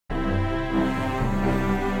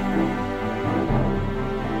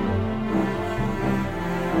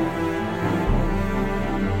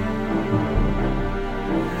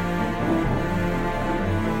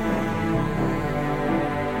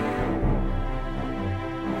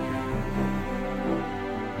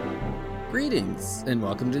Greetings, and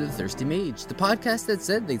welcome to The Thirsty Mage, the podcast that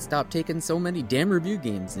said they'd stop taking so many damn review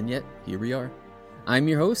games, and yet, here we are. I'm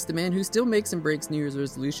your host, the man who still makes and breaks New Year's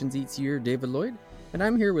resolutions each year, David Lloyd, and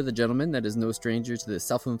I'm here with a gentleman that is no stranger to the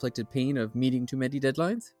self-inflicted pain of meeting too many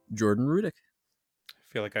deadlines, Jordan Rudick. I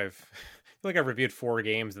feel like I've reviewed 4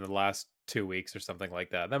 games in the last 2 weeks or something like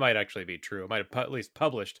that. That might actually be true. I might have at least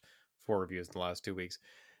published 4 reviews in the last 2 weeks.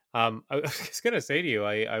 I was going to say to you,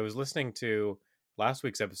 I was listening to last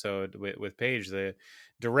week's episode with Paige, the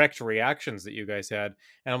direct reactions that you guys had,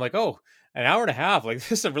 and I'm like, oh, an hour and a half, like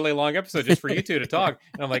this is a really long episode just for you two to talk.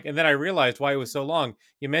 And I'm like, and then I realized why it was so long.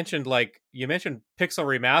 You mentioned Pixel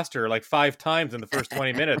Remaster like 5 times in the first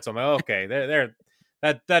 20 minutes. I'm like, okay,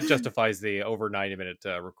 that justifies the over 90-minute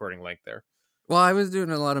recording length there. Well, I was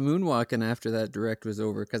doing a lot of moonwalking after that direct was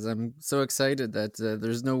over because I'm so excited that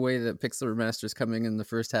there's no way that Pixel Remaster is coming in the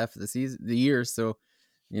first half of the year. So,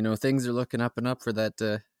 you know, things are looking up and up for that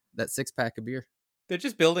 6-pack of beer. They're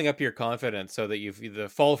just building up your confidence so that the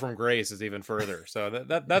fall from grace is even further. So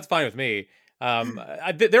that's fine with me.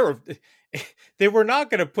 They were not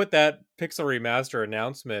going to put that Pixel Remaster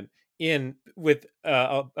announcement in with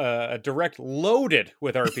a direct loaded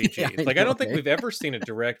with RPGs. Yeah, I don't think we've ever seen a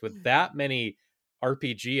direct with that many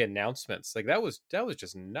RPG announcements. Like that was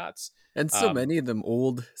just nuts. And so many of them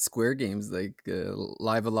old Square games like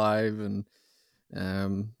Live Alive and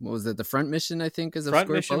what was it? The Front Mission, I think, is a Front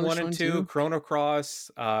Square Mission 1 and 2, Chrono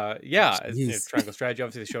Cross. Triangle Strategy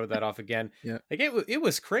obviously showed that off again. Yeah, like it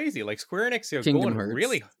was crazy. Like Square Enix, Kingdom going Hearts,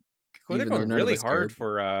 really hard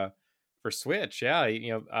for Switch.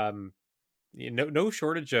 Yeah, no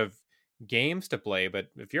shortage of games to play. But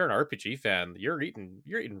if you're an RPG fan, you're eating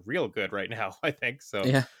real good right now, I think. So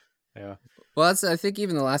yeah. Well, I think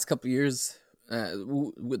even the last couple of years,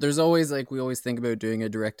 there's always we always think about doing a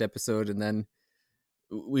direct episode, and then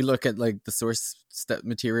we look at like the source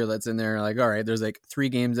material that's in there, like, all right, there's like 3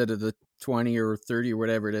 games out of the 20 or 30 or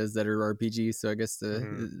whatever it is that are RPGs. So I guess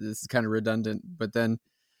this is kind of redundant. But then,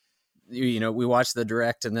 we watch the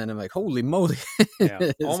direct, and then I'm like, holy moly!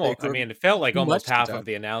 Yeah, almost. It felt like almost half of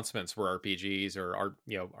the announcements were RPGs or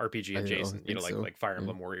RPG adjacent. Like Fire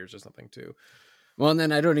Emblem Warriors or something too. Well, and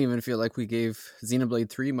then I don't even feel like we gave Xenoblade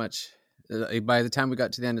 3 much. By the time we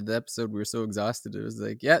got to the end of the episode, we were so exhausted. It was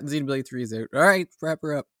like, yeah, Xenoblade 3 is out. All right, wrap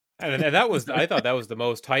her up. And that was, I thought that was the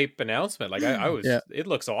most hype announcement. Like I was, It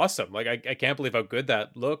looks awesome. Like I can't believe how good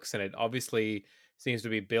that looks, and it obviously seems to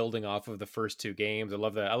be building off of the first 2 games. I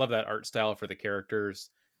love that art style for the characters.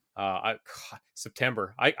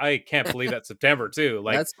 September. I can't believe that's September too.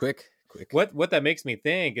 Like that's quick. What that makes me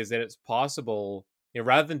think is that it's possible,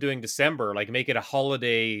 rather than doing December, like make it a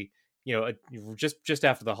holiday. Just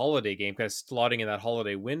after the holiday game, kind of slotting in that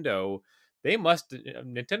holiday window.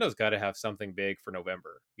 Nintendo's got to have something big for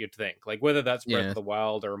November, you'd think, like whether that's Breath of the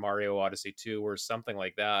Wild or Mario Odyssey 2 or something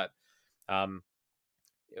like that.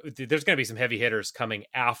 There's going to be some heavy hitters coming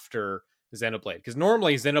after Xenoblade, because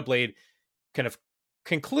normally Xenoblade kind of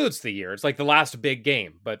concludes the year. It's like the last big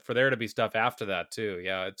game, but for there to be stuff after that too,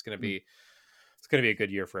 it's going to be a good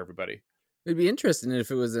year for everybody. It'd be interesting if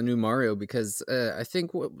it was a new Mario, because I think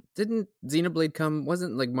didn't Xenoblade come?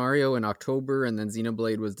 Wasn't like Mario in October and then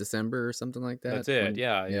Xenoblade was December or something like that? That's it.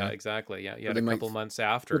 Yeah, exactly. Yeah, you had a couple months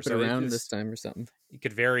after. So around this time or something. You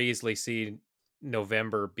could very easily see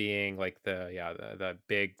November being like the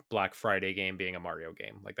big Black Friday game being a Mario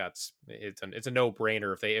game. Like it's a no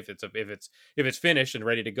brainer if it's finished and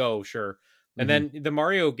ready to go. Sure, and then the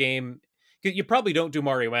Mario game, you probably don't do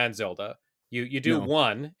Mario and Zelda. You do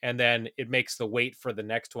one, and then it makes the wait for the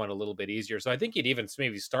next one a little bit easier. So I think you'd even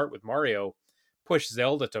maybe start with Mario, push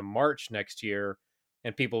Zelda to March next year,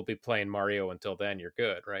 and people will be playing Mario until then. You're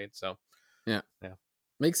good, right? So yeah,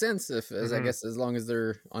 makes sense. I guess as long as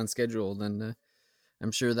they're on schedule, then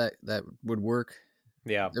I'm sure that would work.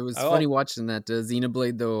 Yeah, it was funny watching that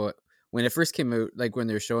Xenoblade though. When it first came out, like when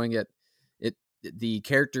they're showing it, the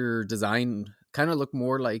character design kind of looked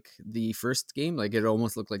more like the first game. Like it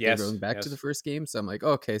almost looked like they're going back to the first game. So I'm like,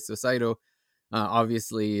 okay, so Saito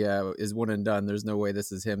obviously is one and done. There's no way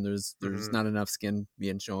this is him. There's not enough skin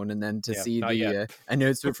being shown. And then to see the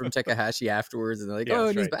announcement from Takahashi afterwards, and they're like,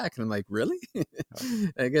 and he's back. And I'm like, really?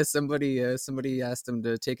 I guess somebody asked him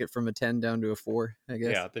to take it from a 10 down to a 4, I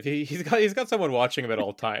guess. Yeah, he's got someone watching him at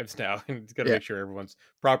all times now, and he's got to make sure everyone's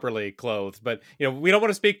properly clothed. But we don't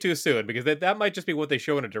want to speak too soon, because that might just be what they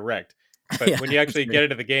show in a direct. But when you actually get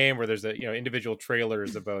into the game, where there's individual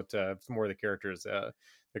trailers about some more of the characters, there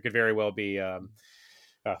could very well be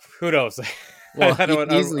who knows. Well, I don't want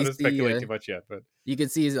to speculate too much yet, but you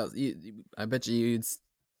could see. I bet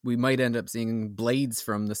we might end up seeing blades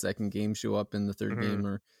from the second game show up in the third game,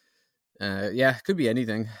 or Yeah, it could be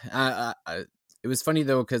anything. It was funny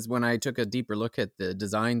though, because when I took a deeper look at the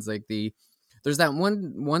designs, like there's that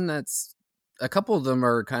one that's a couple of them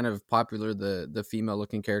are kind of popular. The female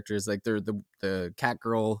looking characters, like they're the cat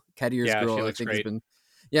ears Yeah, she girl. I looks think great. has been.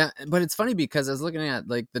 Yeah, but it's funny because I was looking at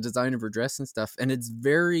like the design of her dress and stuff, and it's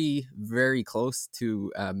very, very close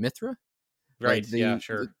to Mithra. Right. Like Yeah, the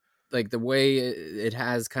sure. like the way it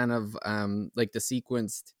has kind of like the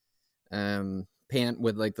sequenced pant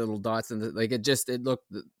with like little dots and like it looked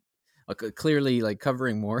clearly like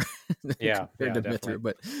covering more Yeah, compared yeah, to Mithra,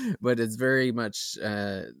 definitely. but it's very much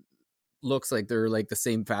looks like they're like the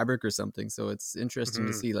same fabric or something. So it's interesting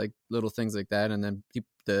to Hmm. see like little things like that, and then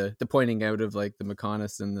the pointing out of like the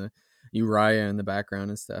Mechonis and the Uriah in the background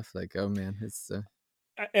and stuff. Like, oh man, it's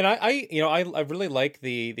And I really like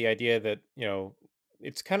the idea that,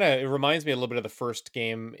 it's kind of, it reminds me a little bit of the first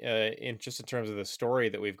game, in just in terms of the story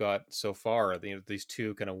that we've got so far. These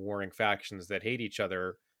two kind of warring factions that hate each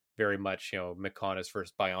other very much. Mechonis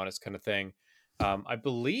versus Bionis kind of thing. I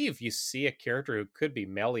believe you see a character who could be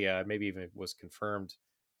Melia, maybe even was confirmed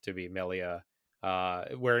to be Melia,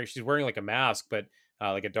 where she's wearing like a mask, but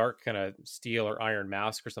like a dark kind of steel or iron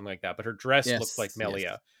mask or something like that. But her dress looks like yes,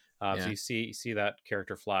 Melia. So yeah, you see that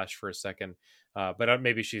character flash for a second, but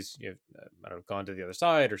maybe she's, I don't know, gone to the other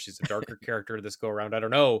side, or she's a darker character this go around. I don't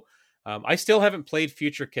know. I still haven't played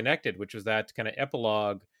Future Connected, which was that kind of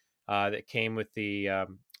epilogue that came with the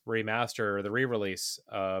remaster or the re-release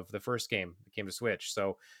of the first game that came to Switch.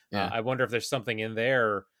 So yeah. I wonder if there's something in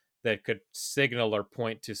there that could signal or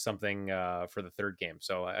point to something for the third game.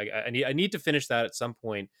 So I need to finish that at some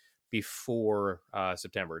point before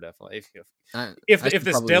September, definitely. If I if should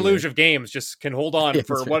this probably deluge of games just can hold on yeah,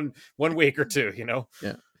 for that's right. one week or two.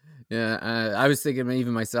 Yeah. Yeah, I was thinking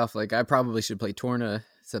even myself, like I probably should play Torna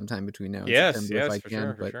sometime between now and Yes, September if yes, I for can.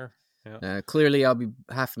 sure, for But sure. Yeah. clearly, I'll be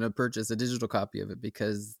having to purchase a digital copy of it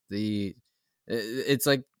because it's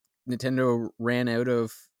like Nintendo ran out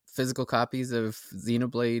of physical copies of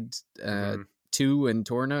Xenoblade Hmm. 2 and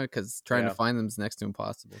Torna because trying to Yeah. find them is next to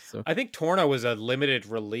impossible. So I think Torna was a limited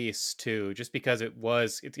release too, just because it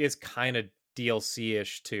is kind of DLC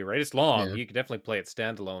ish too, right? It's long. yeah, You can definitely play it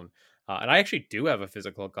standalone. And I actually do have a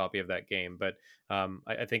physical copy of that game, but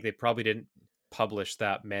I think they probably didn't publish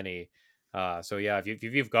that many. So yeah, if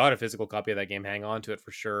you've got a physical copy of that game, hang on to it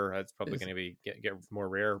for sure. It's probably is going to be get more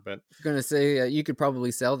rare, but gonna say you could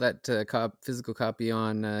probably sell that physical copy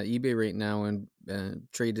on eBay right now and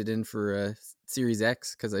trade it in for a Series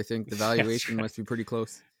X because I think the that's valuation right. must be pretty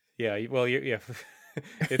close. Yeah, well, yeah,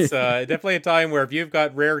 it's definitely a time where if you've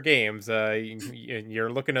got rare games, you're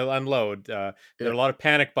looking to unload. There Yeah. are a lot of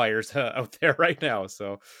panic buyers out there right now.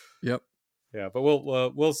 So Yep. yeah, but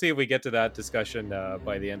we'll see if we get to that discussion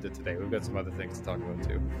by the end of today. We've got some other things to talk about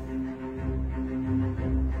too.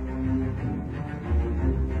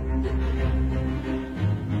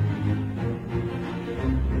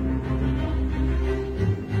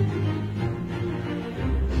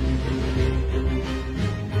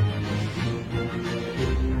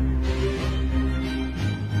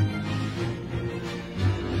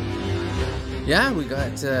 Yeah, we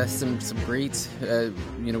got some great.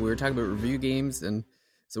 We were talking about review games, and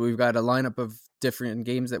so we've got a lineup of different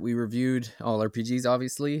games that we reviewed, all RPGs,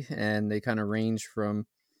 obviously, and they kind of range from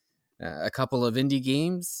a couple of indie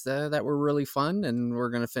games that were really fun, and we're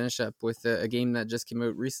gonna finish up with a game that just came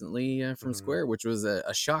out recently from Hmm. Square, which was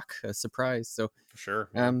a shock, a surprise. So, For sure,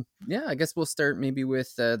 yeah. yeah, I guess we'll start maybe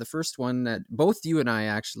with the first one that both you and I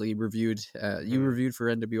actually reviewed. You Hmm. reviewed for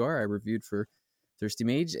NWR, I reviewed for Thirsty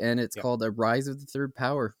Mage, and it's Yeah. called A Rise of the Third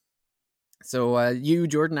Power. So you,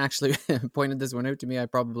 Jordan, actually pointed this one out to me. I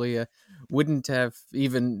probably wouldn't have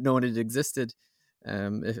even known it existed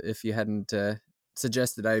if you hadn't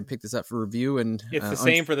suggested I pick this up for review. And It's the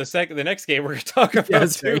same for the next game we're going to talk yeah, about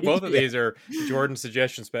that's too. right. Both of Yeah. these are Jordan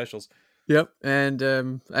suggestion specials. Yep.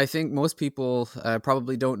 And I think most people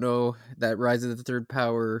probably don't know that Rise of the Third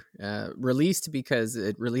Power released because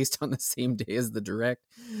it released on the same day as the direct.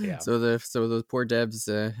 Yeah. So those poor devs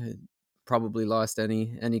probably lost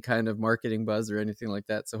any kind of marketing buzz or anything like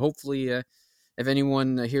that. So hopefully, if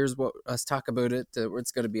anyone hears what us talk about it,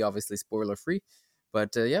 it's going to be obviously spoiler free.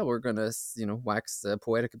 But yeah, we're gonna wax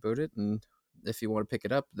poetic about it, and if you want to pick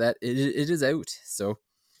it up, that it is out. So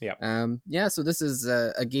Yeah. yeah, so this is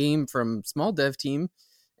a game from small dev team,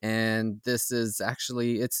 and this is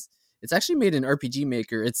actually it's actually made in RPG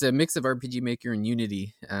Maker. It's a mix of RPG Maker and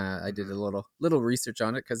Unity. I did Hmm. a little research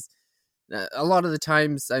on it because a lot of the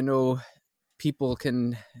times I know people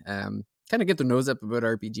can kind of get their nose up about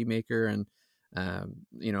RPG Maker, and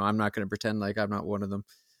I'm not going to pretend like I'm not one of them.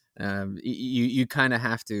 You kind of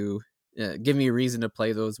have to give me a reason to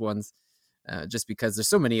play those ones, just because there's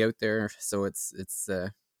so many out there. So it's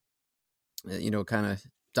kind of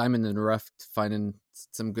diamond in the rough, finding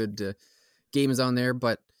some good games on there.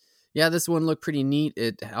 But yeah, this one looked pretty neat.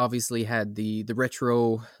 It obviously had the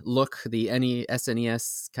retro look, the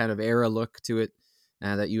SNES kind of era look to it,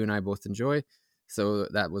 that you and I both enjoy. So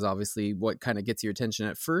that was obviously what kind of gets your attention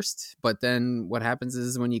at first. But then what happens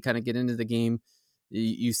is when you kind of get into the game,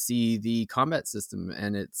 you see the combat system,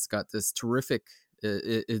 and it's got this terrific.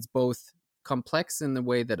 It's both complex in the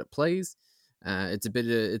way that it plays.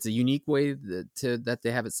 It's a unique way that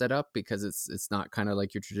they have it set up, because it's not kind of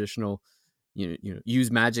like your traditional,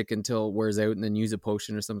 use magic until it wears out and then use a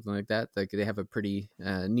potion or something like that. Like, they have a pretty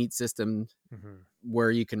neat system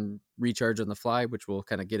where you can recharge on the fly, which we'll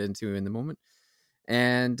kind of get into in the moment.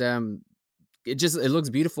 And it looks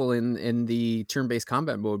beautiful in the turn-based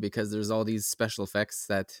combat mode, because there's all these special effects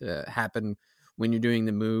that happen when you're doing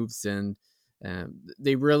the moves, and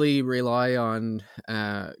they really rely on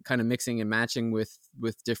kind of mixing and matching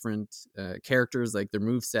with different characters, like their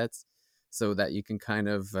move sets, so that you can kind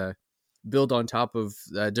of build on top of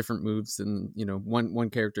different moves. And one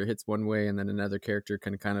character hits one way, and then another character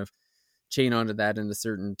can kind of chain onto that in a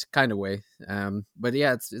certain kind of way. But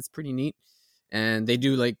yeah, it's pretty neat. And they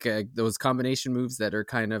do like those combination moves that are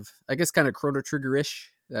kind of, I guess, kind of Chrono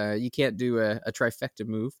Trigger-ish. You can't do a trifecta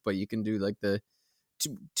move, but you can do like the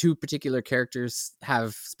two particular characters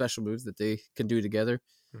have special moves that they can do together.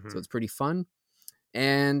 So it's pretty fun.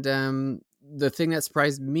 And the thing that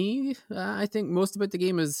surprised me, I think, most about the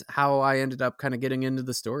game is how I ended up kind of getting into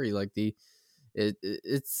the story. Like,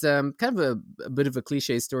 it's kind of a bit of a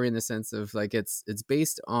cliche story, in the sense of, like, it's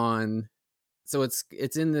based on. So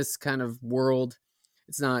it's in this kind of world.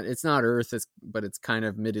 It's not Earth, but it's kind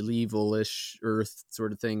of medieval-ish Earth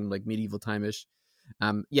sort of thing, like medieval time-ish.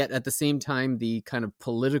 Yet at the same time, the kind of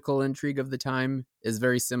political intrigue of the time is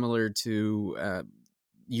very similar to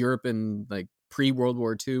Europe in like pre-World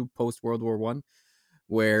War II, post-World War I,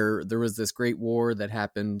 where there was this great war that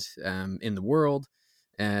happened in the world,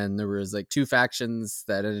 and there was like two factions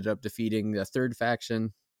that ended up defeating the third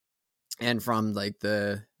faction, and from like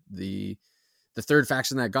the third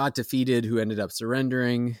faction that got defeated, who ended up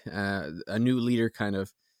surrendering, a new leader kind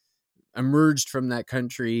of emerged from that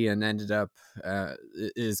country and ended up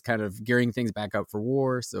is kind of gearing things back up for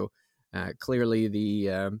war. So clearly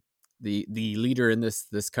the leader in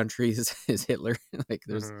this country is Hitler. Like,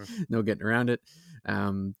 there's no getting around it.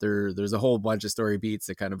 There's a whole bunch of story beats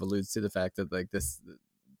that kind of alludes to the fact that, like,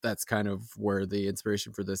 that's kind of where the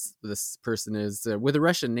inspiration for this person is, with a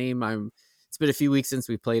Russian name. It's been a few weeks since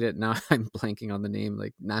we played it. Now I'm blanking on the name,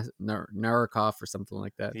 like Narikov or something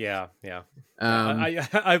like that. Yeah.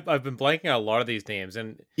 I've been blanking on a lot of these names,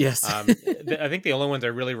 and yes, I think the only ones I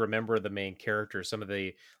really remember are the main characters. Some of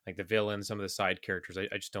the villains, some of the side characters, I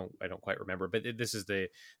don't quite remember. But this is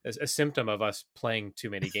a symptom of us playing too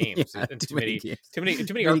many games and too many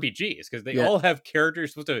RPGs, because they all have characters.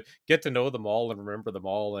 You're supposed to get to know them all and remember them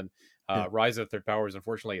all, and rise up their powers.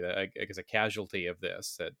 Unfortunately, I guess a casualty of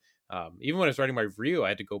this that. Even when I was writing my review, I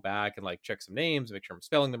had to go back and like check some names and make sure I'm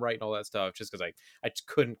spelling them right and all that stuff, just because I just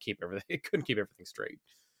couldn't keep everything straight.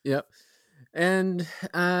 Yep. And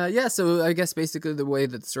so I guess basically the way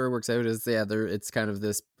that the story works out is it's kind of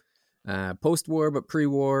this post-war but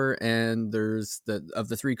pre-war, and there's of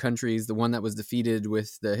the three countries, the one that was defeated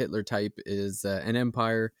with the Hitler type is an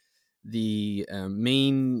empire. The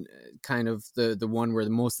main kind of the one where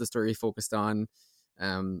most of the story focused on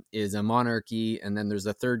is a monarchy, and then there's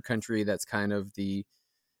a third country that's kind of the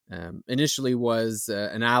initially was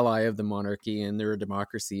an ally of the monarchy, and they're a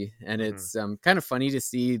democracy. And it's kind of funny to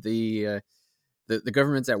see the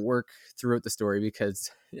governments at work throughout the story, because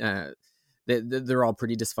they're all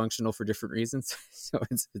pretty dysfunctional for different reasons. So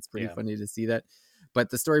it's pretty funny to see that. But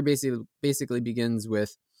the story basically begins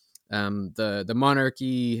with the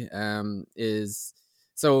monarchy is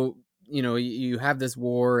so. You have this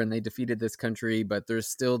war and they defeated this country, but there's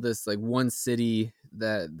still this like one city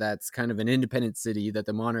that's kind of an independent city that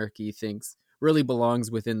the monarchy thinks really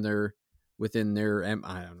belongs within their I don't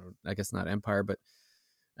know, I guess not empire, but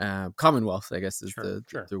Commonwealth, I guess is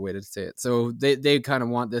the way to say it. So they kind of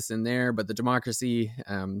want this in there, but the democracy,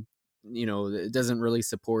 it doesn't really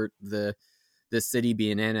support this city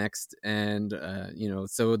being annexed. And,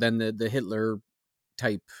 so then the Hitler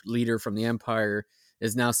type leader from the empire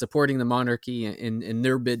is now supporting the monarchy in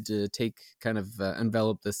their bid to take kind of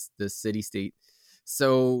envelop this city state.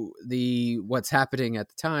 So what's happening at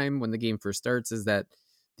the time when the game first starts is that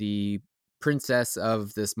the princess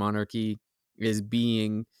of this monarchy is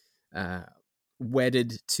being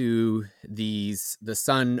wedded to the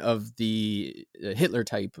son of the Hitler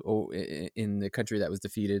type in the country that was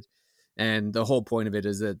defeated. And the whole point of it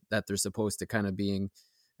is that they're supposed to kind of being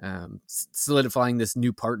solidifying this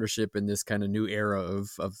new partnership in this kind of new era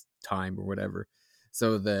of time or whatever.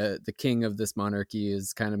 So the king of this monarchy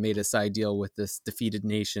is kind of made a side deal with this defeated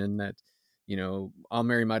nation that, I'll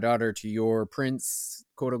marry my daughter to your prince,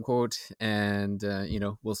 quote unquote, and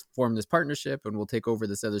we'll form this partnership and we'll take over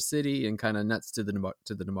this other city, and kind of nuts to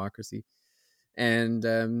the democracy. And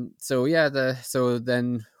so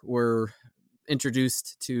then we're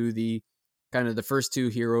introduced to the kind of the first two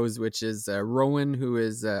heroes, which is Rowan, who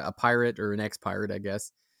is a pirate or an ex-pirate, I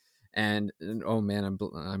guess. And oh man,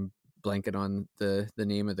 I'm blanking on the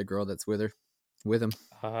name of the girl that's with him.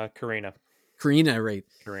 Karina, right?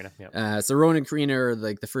 Karina, yeah. So Rowan and Karina are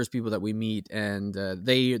like the first people that we meet, and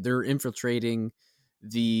they're infiltrating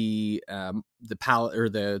the palace or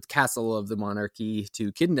the castle of the monarchy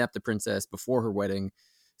to kidnap the princess before her wedding,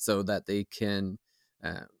 so that they can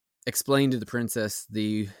explain to the princess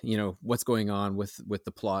what's going on with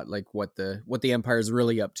the plot, like what the empire is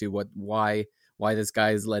really up to, why this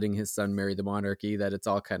guy is letting his son marry the monarchy, that it's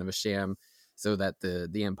all kind of a sham, so that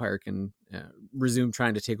the empire can resume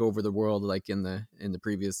trying to take over the world, like in the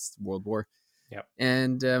previous World War. Yeah.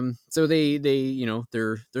 And so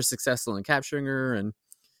they're successful in capturing her, and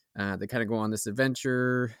they kind of go on this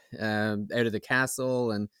adventure out of the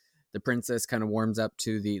castle, and the princess kind of warms up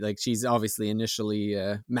to she's obviously initially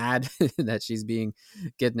mad that she's being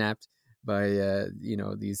kidnapped by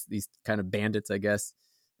these kind of bandits, I guess,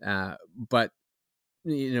 but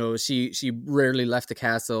she rarely left the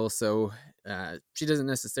castle, so she doesn't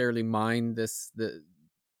necessarily mind the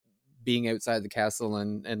being outside the castle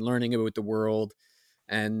and learning about the world.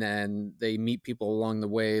 And then they meet people along the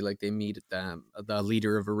way, like they meet the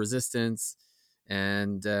leader of a resistance,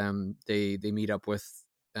 and they meet up with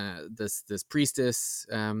this priestess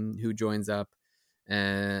who joins up,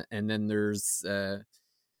 and then there's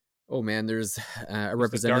there's a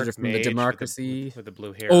representative from the democracy with the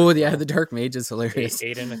blue hair. Oh yeah, the dark mage is hilarious.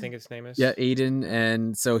 Aiden, I think his name is. Yeah, Aiden.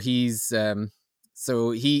 And so he's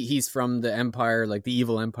from the empire, like the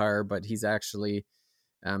evil empire, but he's actually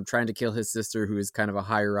trying to kill his sister, who is kind of a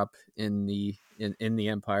higher up in the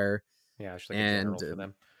empire. Yeah, actually, like a general for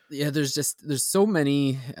them. Yeah, there's so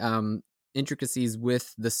many intricacies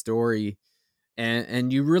with the story,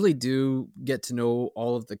 and you really do get to know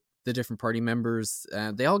all of the different party members.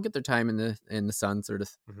 They all get their time in the sun, sort of.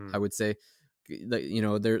 Mm-hmm. I would say,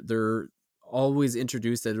 they're always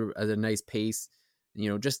introduced at a nice pace,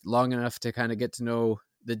 just long enough to kind of get to know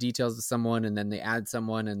the details of someone, and then they add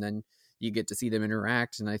someone, and then you get to see them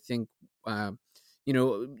interact. And I think,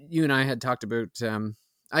 you and I had talked about,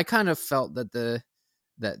 I kind of felt that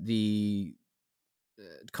the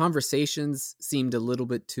conversations seemed a little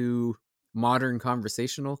bit too modern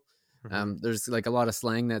conversational. Mm-hmm. There's like a lot of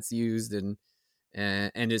slang that's used, and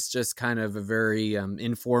it's just kind of a very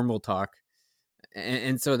informal talk.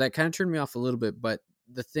 And so that kind of turned me off a little bit. But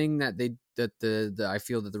the thing that I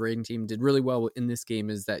feel that the writing team did really well in this game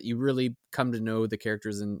is that you really come to know the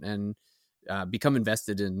characters and become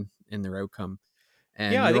invested in their outcome.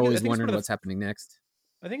 And you're always wondering what's happening next.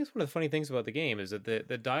 I think it's one of the funny things about the game is that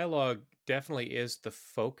the dialogue definitely is the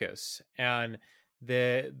focus, and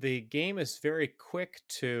the game is very quick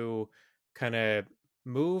to kind of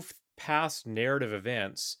move past narrative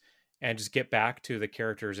events and just get back to the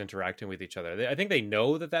characters interacting with each other. I think they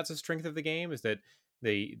know that that's a strength of the game, is that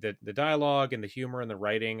the dialogue and the humor and the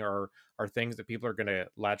writing are things that people are going to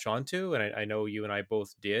latch onto. And I know you and I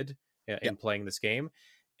both did in playing this game.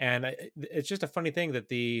 And it's just a funny thing that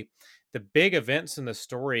the big events in the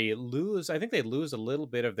story I think they lose a little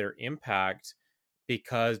bit of their impact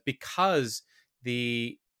because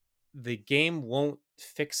the game won't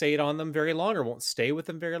fixate on them very long, or won't stay with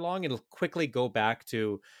them very long. It'll quickly go back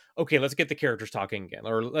to, okay, let's get the characters talking again,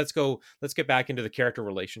 or let's get back into the character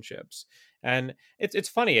relationships. And it's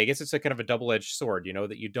funny, I guess it's a kind of a double-edged sword,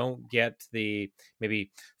 that you don't get the maybe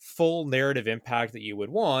full narrative impact that you would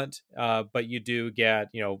want, but you do get,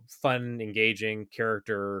 fun, engaging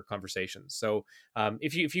character conversations. So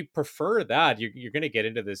if you prefer that, you're going to get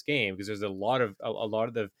into this game, because there's a lot of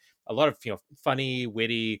funny,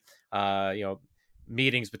 witty,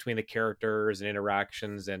 meetings between the characters and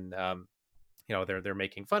interactions, and they're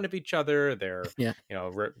making fun of each other. They're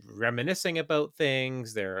reminiscing about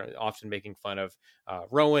things. They're often making fun of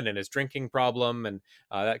Rowan and his drinking problem, and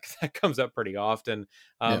that comes up pretty often.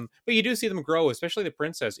 But you do see them grow, especially the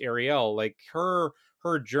princess Ariel, like her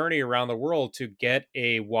journey around the world to get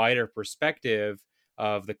a wider perspective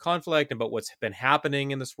of the conflict and about what's been happening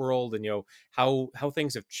in this world, and how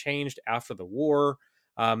things have changed after the war.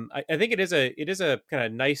 I think it is a kind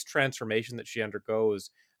of nice transformation that she undergoes,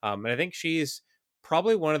 and I think she's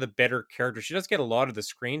probably one of the better characters. She does get a lot of the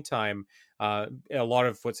screen time. A lot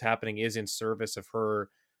of what's happening is in service of her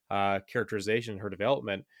characterization, her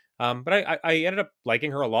development. But I ended up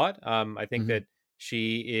liking her a lot. I think Mm-hmm. that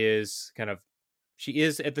she is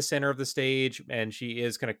at the center of the stage, and she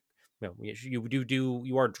is kind of,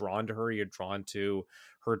 you are drawn to her. You're drawn to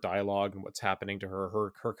her dialogue and what's happening to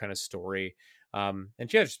her kind of story. And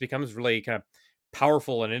she just becomes really kind of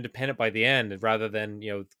powerful and independent by the end, rather than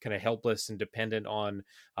kind of helpless and dependent on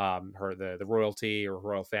her the royalty or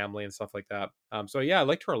royal family and stuff like that. So yeah, I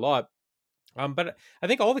liked her a lot. But I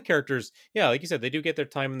think all the characters, yeah, like you said, they do get their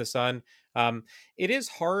time in the sun. It is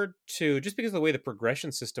hard to, just because of the way the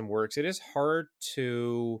progression system works, it is hard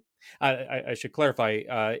to. I should clarify.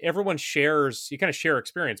 Everyone shares. You kind of share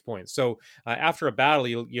experience points. So after a battle,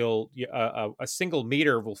 a single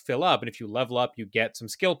meter will fill up, and if you level up, you get some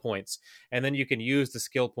skill points, and then you can use the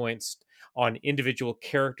skill points on individual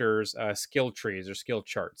characters' skill trees or skill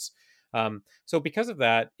charts. So because of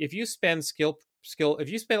that, if you spend if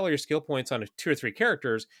you spend all your skill points on 2 or 3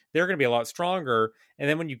 characters, they're going to be a lot stronger, and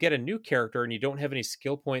then when you get a new character and you don't have any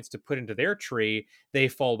skill points to put into their tree, they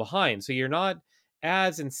fall behind, so you're not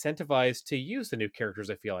as incentivized to use the new characters,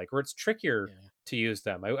 I feel like, or it's trickier Yeah. to use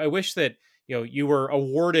them. I wish that you were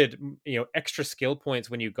awarded extra skill points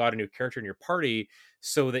when you got a new character in your party,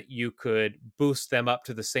 so that you could boost them up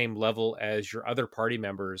to the same level as your other party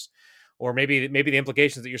members. Or maybe the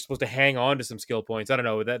implications that you're supposed to hang on to some skill points. I don't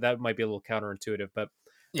know. That might be a little counterintuitive, but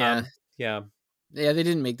Yeah. yeah, Yeah, they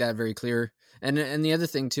didn't make that very clear. And the other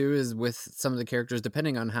thing too is with some of the characters,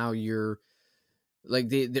 depending on how you're like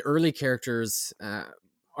the early characters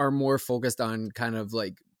are more focused on kind of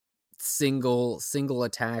like single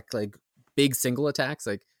attack, like big single attacks,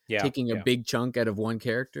 like yeah, taking a yeah, big chunk out of one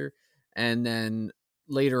character. And then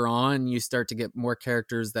later on you start to get more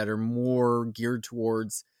characters that are more geared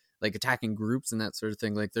towards like attacking groups and that sort of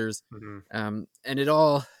thing. Like there's mm-hmm. and it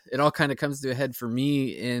all kind of comes to a head for me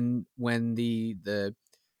in when the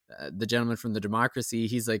gentleman from the Democracy,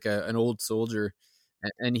 he's like an old soldier,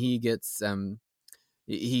 and he gets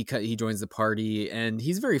he joins the party, and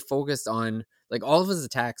he's very focused on like all of his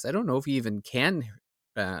attacks. I don't know if he even can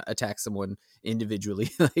attack someone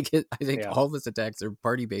individually. I think Yeah, all of his attacks are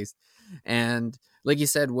party based, and like you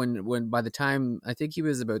said, when by the time I think he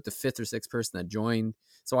was about the 5th or 6th person that joined,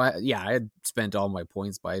 so I had spent all my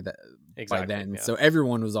points by exactly. then, Yeah, so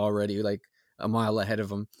everyone was already like a mile ahead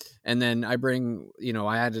of him. And then I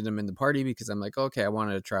added him in the party because I'm like, okay, I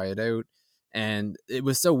wanted to try it out, and it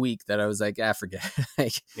was so weak that I was like, forget it.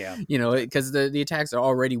 Like, yeah, because the attacks are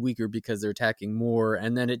already weaker because they're attacking more,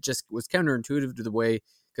 and then it just was counterintuitive to the way,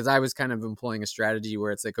 because I was kind of employing a strategy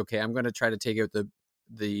where it's like, okay, I'm going to try to take out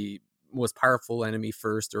the most powerful enemy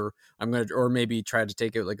first, or or maybe try to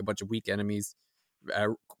take out like a bunch of weak enemies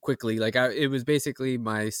quickly. Like it was basically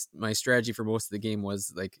my strategy for most of the game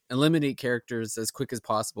was like eliminate characters as quick as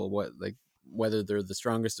possible, whether they're the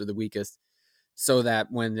strongest or the weakest, so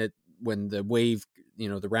that when the wave,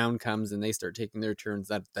 the round comes and they start taking their turns,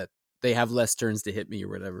 that they have less turns to hit me or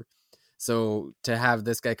whatever. So to have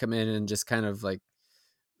this guy come in and just kind of like,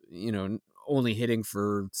 only hitting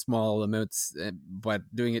for small amounts, but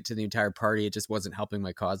doing it to the entire party, it just wasn't helping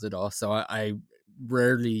my cause at all. So I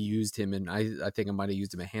rarely used him, and I think I might have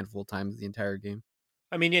used him a handful of times the entire game.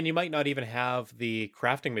 I mean, and you might not even have the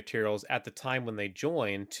crafting materials at the time when they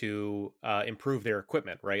join to improve their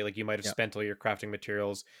equipment, right? Like you might have Yeah. spent all your crafting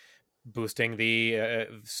materials boosting the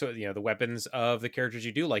the weapons of the characters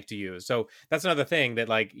you do like to use. So that's another thing, that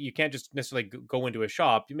like you can't just necessarily go into a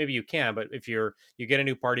shop. Maybe you can, but if you get a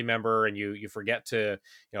new party member and you forget to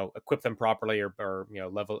equip them properly, or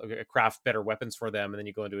level craft better weapons for them, and then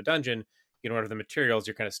you go into a dungeon, you don't have the materials,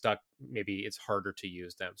 you're kind of stuck. Maybe it's harder to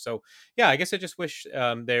use them. So yeah, I guess I just wish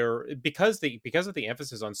they're, because of the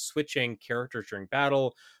emphasis on switching characters during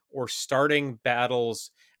battle or starting battles,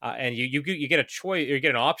 and you get a choice, you get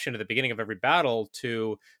an option at the beginning of every battle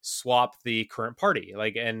to swap the current party.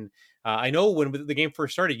 Like, and I know when the game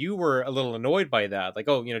first started, you were a little annoyed by that. Like,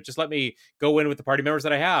 oh, just let me go in with the party members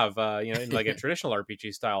that I have, in like a traditional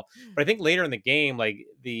RPG style. But I think later in the game, like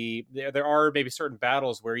there are maybe certain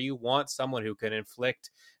battles where you want someone who can inflict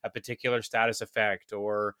a particular status effect,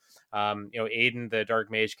 or Aiden the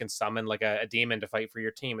Dark Mage can summon like a demon to fight for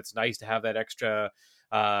your team. It's nice to have that extra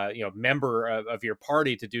member of your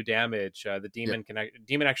party to do damage. The demon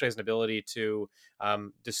demon actually has an ability to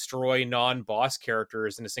destroy non-boss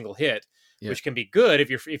characters in a single hit, Yeah. which can be good if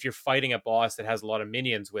you're fighting a boss that has a lot of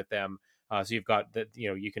minions with them. So you've got that,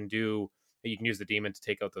 you can use the demon to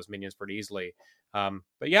take out those minions pretty easily.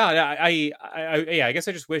 But yeah, I guess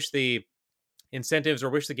I just wish the incentives, or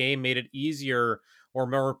wish the game made it easier or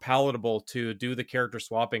more palatable to do the character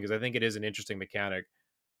swapping, because I think it is an interesting mechanic.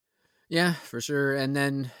 Yeah, for sure. And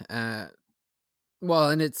then, well,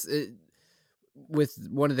 and with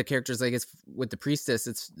one of the characters, I guess, with the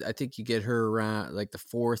priestess, I think you get her around like the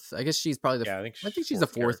fourth. I guess she's probably I think she's the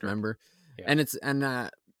fourth member. Yeah.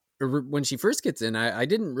 And when she first gets in, I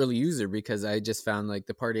didn't really use her because I just found like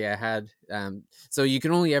the party I had. So you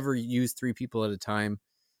can only ever use 3 people at a time.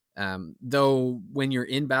 Though when you're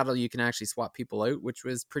in battle, you can actually swap people out, which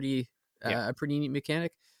was a pretty neat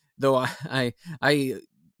mechanic. Though I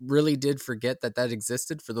really did forget that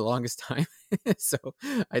existed for the longest time, so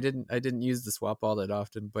I didn't use the swap all that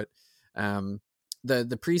often. But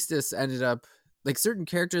the priestess ended up, like, certain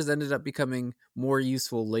characters ended up becoming more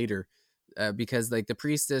useful later, because like the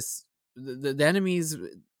priestess, the enemies,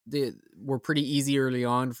 they were pretty easy early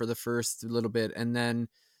on for the first little bit, and then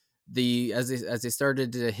as they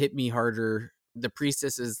started to hit me harder, the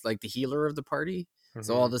priestess is like the healer of the party. Mm-hmm.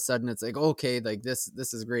 So all of a sudden it's like, okay, like this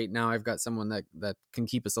is great. Now I've got someone that can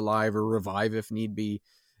keep us alive or revive if need be.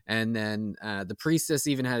 And then the priestess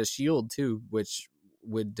even had a shield too, which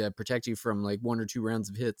would protect you from like 1 or 2 rounds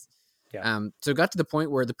of hits. So it got to the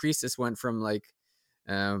point where the priestess went from like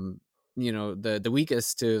the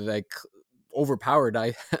weakest to like overpowered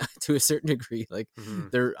to a certain degree. Like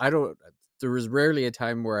there was rarely a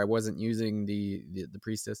time where I wasn't using the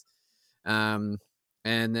priestess. And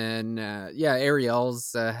then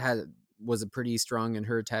Ariel's was a pretty strong in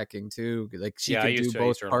her attacking too. Like she could do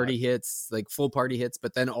both party hits, like full party hits,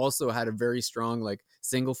 but then also had a very strong like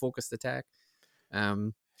single focused attack.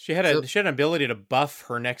 She had an ability to buff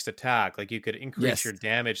her next attack. Like you could increase your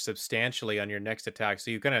damage substantially on your next attack. So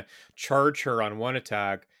you're gonna charge her on one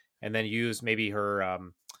attack and then use maybe her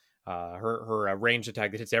ranged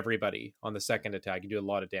attack that hits everybody on the second attack. You do a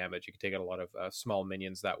lot of damage. You can take out a lot of small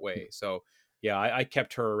minions that way. So yeah, I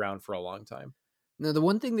kept her around for a long time. Now, the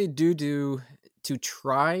one thing they do to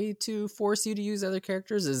try to force you to use other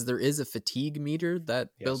characters is there is a fatigue meter that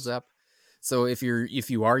builds up. So if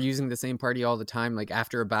you are using the same party all the time, like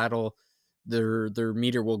after a battle, their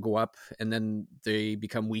meter will go up, and then they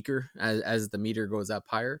become weaker as the meter goes up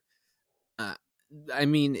higher. I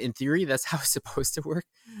mean, in theory, that's how it's supposed to work,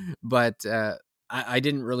 but I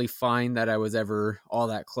didn't really find that I was ever all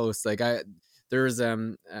that close. Like there's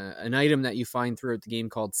an item that you find throughout the game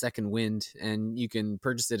called Second Wind, and you can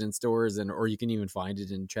purchase it in stores, or you can even find it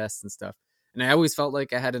in chests and stuff. And I always felt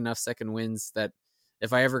like I had enough Second Winds that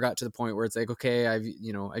if I ever got to the point where it's like, okay, I've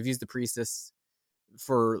used the priestess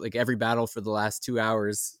for like every battle for the last 2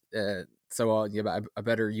 hours, so I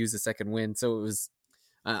better use a Second Wind. So it was,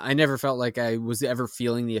 I never felt like I was ever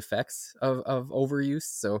feeling the effects of overuse.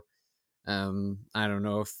 So I don't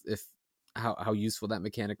know if how useful that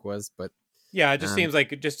mechanic was, but yeah, it just seems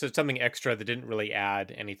like just something extra that didn't really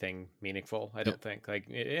add anything meaningful. I don't think.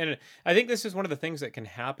 And I think this is one of the things that can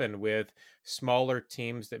happen with smaller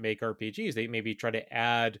teams that make RPGs. They maybe try to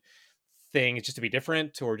add things just to be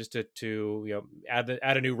different, or just to add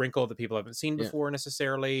a new wrinkle that people haven't seen before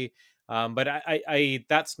necessarily. But I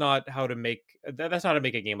that's not how to make that's not how to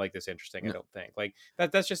make a game like this interesting. I don't think like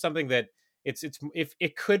that's just something that it's if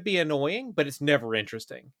it could be annoying, but it's never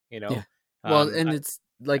interesting. Yeah. Well, and it's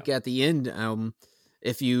like at the end,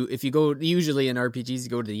 if you go, usually in RPGs, you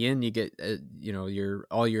go to the end, you get your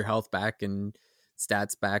all your health back and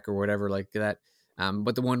stats back or whatever like that.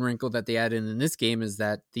 But the one wrinkle that they add in this game is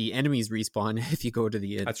that the enemies respawn if you go to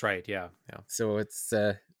the end. That's right. Yeah. So it's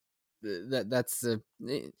that's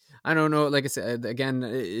I don't know. Like I said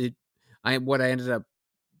again, what I ended up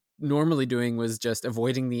normally doing was just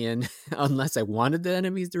avoiding the end unless I wanted the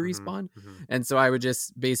enemies to respawn. And so I would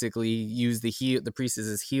just basically use the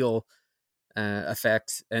priestess's heal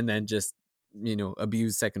effect, and then just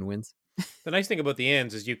abuse Second Winds. The nice thing about the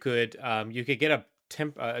ends is you could get a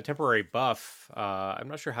temporary buff. I'm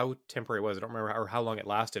not sure how temporary it was. I don't remember how long it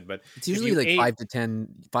lasted, but it's usually like 5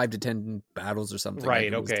 to 10 battles or something.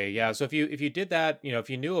 Right. Okay. Yeah. So if you did that, if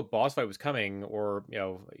you knew a boss fight was coming, or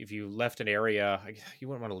if you left an area, you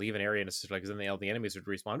wouldn't want to leave an area necessarily, because then the enemies would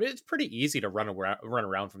respawn. But it's pretty easy to run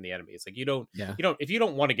around from the enemies. Like if you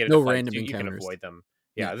don't want to get into fights, you can avoid them.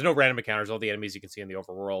 Yeah. There's no random encounters. All the enemies you can see in the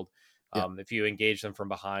overworld. If you engage them from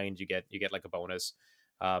behind, you get like a bonus.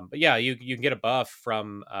 But yeah, you can get a buff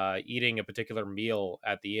from eating a particular meal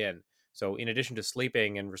at the inn. So in addition to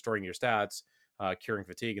sleeping and restoring your stats, curing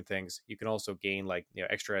fatigue and things, you can also gain like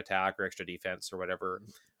extra attack or extra defense or whatever,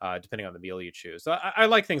 depending on the meal you choose. So I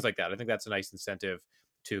like things like that. I think that's a nice incentive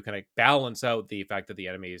to kind of balance out the fact that the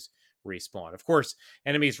enemies respawn. Of course,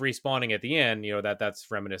 enemies respawning at the end, that's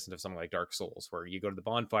reminiscent of something like Dark Souls, where you go to the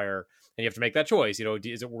bonfire and you have to make that choice.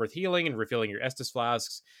 Is it worth healing and refilling your Estus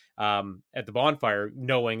flasks at the bonfire,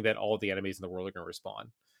 knowing that all the enemies in the world are going to respawn?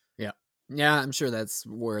 Yeah, I'm sure that's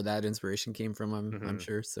where that inspiration came from. I'm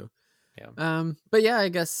sure. So, yeah. But yeah, I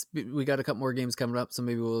guess we got a couple more games coming up, so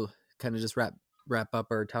maybe we'll kind of just wrap up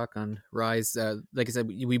our talk on Rise. Like I said,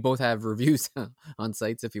 we both have reviews on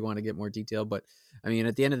sites if you want to get more detail. But I mean,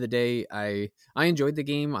 at the end of the day, I enjoyed the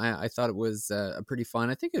game. I thought it was a pretty fun.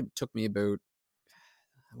 I think it took me about,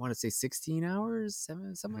 I want to say 16 hours,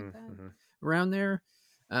 something like that, around there.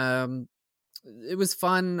 It was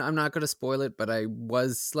fun. I'm not going to spoil it, but I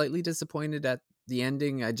was slightly disappointed at the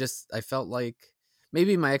ending. I felt like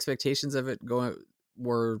maybe my expectations of it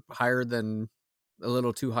were higher than a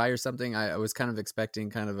little too high or something. I was kind of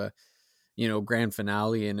expecting kind of a, grand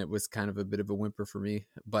finale, and it was kind of a bit of a whimper for me,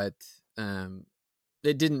 but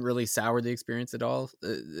it didn't really sour the experience at all.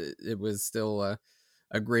 It was still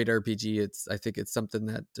a great RPG. I think it's something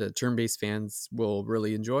that turn-based fans will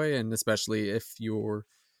really enjoy, and especially if you're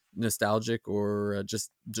nostalgic or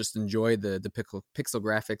just enjoy the pixel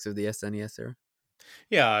graphics of the SNES era.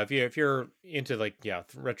 Yeah, if you're into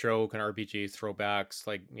retro kind of RPGs, throwbacks,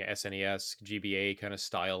 like SNES, GBA kind of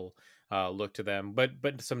style look to them, but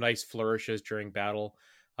some nice flourishes during battle,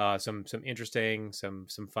 some interesting, some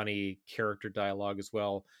funny character dialogue as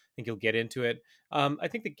well. I think you'll get into it. I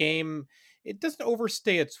think the game, it doesn't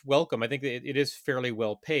overstay its welcome. I think that it is fairly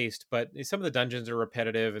well paced, but some of the dungeons are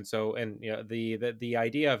repetitive, and the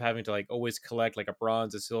idea of having to like always collect like a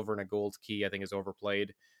bronze, a silver, and a gold key, I think is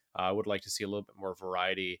overplayed. I would like to see a little bit more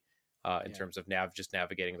variety in terms of just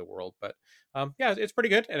navigating the world. But it's pretty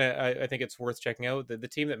good, and I think it's worth checking out. The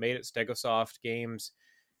team that made it, Stegosoft Games,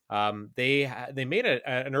 they made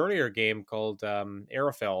an earlier game called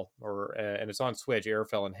Arafel, and it's on Switch,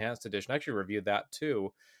 Arafel Enhanced Edition. I actually reviewed that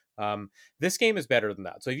too. This game is better than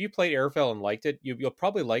that. So if you played Arafel and liked it, you'll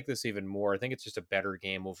probably like this even more. I think it's just a better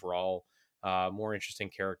game overall. More interesting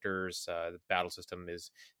characters. The battle system is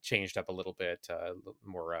changed up a little bit.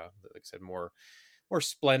 More, like I said, more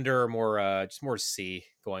splendor, just more sea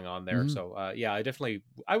going on there. So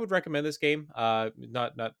I would recommend this game.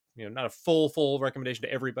 Not a full recommendation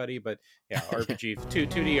to everybody, but yeah, RPG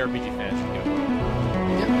 2D RPG fans should go.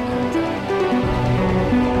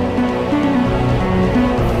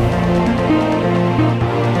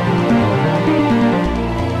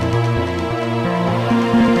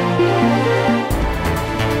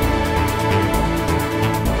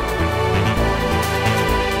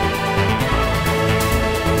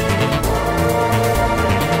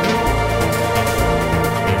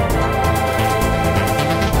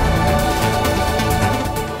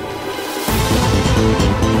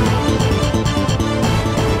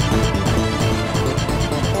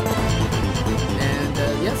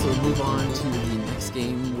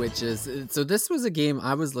 So this was a game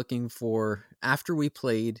I was looking for after we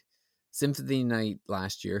played Symphony Night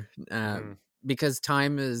last year, because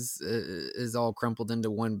time is all crumpled into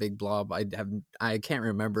one big blob. I can't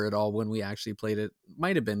remember at all when we actually played it.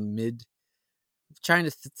 Might have been mid. Trying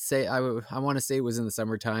to say I want to say it was in the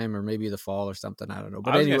summertime or maybe the fall or something. I don't know.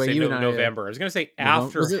 But anyway, November. I was gonna say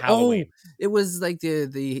after Halloween. It was like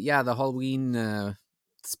the Halloween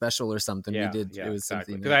special or something. Yeah, we did. Yeah, it was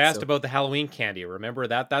exactly. Because I asked about the Halloween candy. Remember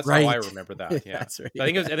that? That's right. How I remember that. Yeah, that's right. I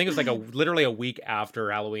think it was like literally a week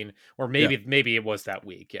after Halloween, or maybe it was that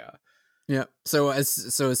week. Yeah. Yeah. So as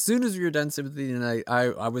soon as we were done Symphony Night,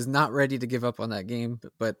 I was not ready to give up on that game,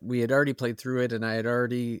 but we had already played through it, and I had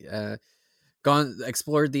already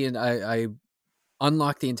explored I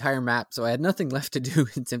unlocked the entire map, so I had nothing left to do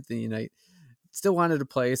in Symphony Night. Still wanted to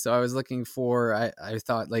play, so I was looking for. I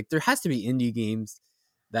thought like there has to be indie games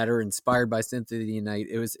that are inspired by Symphony Night.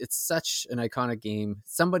 It's such an iconic game.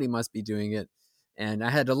 Somebody must be doing it, and I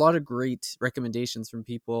had a lot of great recommendations from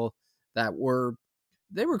people that were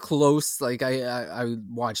close. Like I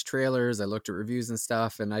watched trailers, I looked at reviews and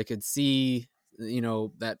stuff, and I could see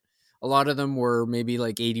that a lot of them were maybe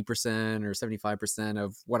like 80% or 75%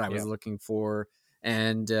 of what I was looking for.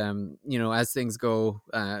 And as things go,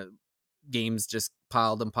 games just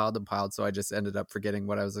piled. So I just ended up forgetting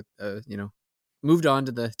what I was moved on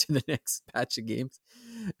to the next batch of games.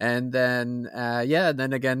 And then and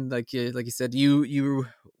then again, like you said, you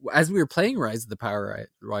as we were playing Rise of the Power,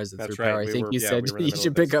 I think you said you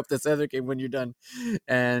should pick up this other game when you're done.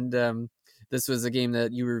 And this was a game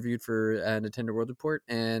that you reviewed for Nintendo World Report,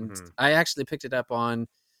 and I actually picked it up on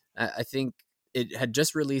I think it had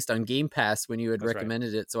just released on Game Pass when you had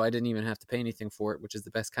recommended it, so I didn't even have to pay anything for it, which is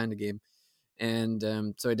the best kind of game. And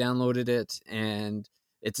so I downloaded it, and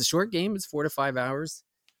it's a short game. It's 4 to 5 hours.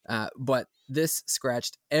 But this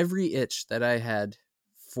scratched every itch that I had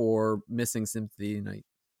for missing Symphony of the Night.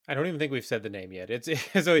 I don't even think we've said the name yet. It's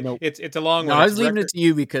Nope. it's a long one. I was leaving it to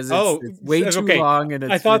you because it's way too long, and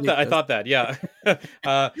it's I thought that. Yeah.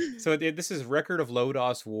 So this is Record of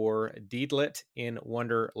Lodoss War, Deedlit in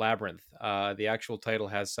Wonder Labyrinth. The actual title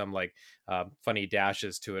has some like funny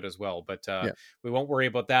dashes to it as well, but we won't worry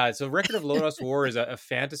about that. So Record of Lodoss War is a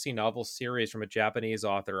fantasy novel series from a Japanese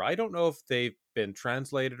author. I don't know if they've been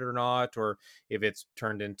translated or not, or if it's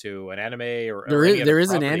turned into an anime or there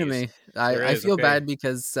is an anime. I feel bad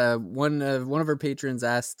because one of our patrons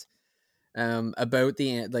asked about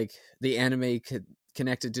the anime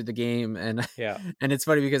connected to the game, and and it's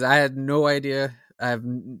funny because I had no idea. I have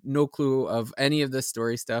no clue of any of this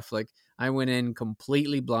story stuff. Like, I went in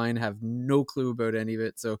completely blind, have no clue about any of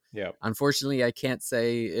it. So unfortunately, I can't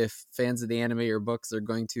say if fans of the anime or books are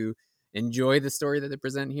going to enjoy the story that they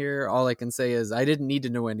present here. All I can say is I didn't need to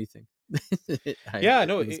know anything.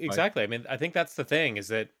 Exactly. I mean, I think that's the thing, is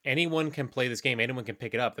that anyone can play this game, anyone can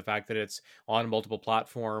pick it up. The fact that it's on multiple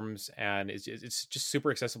platforms and it's just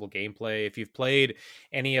super accessible gameplay. If you've played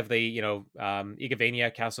any of the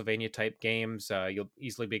Igavania, Castlevania type games, you'll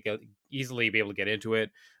easily be able to get into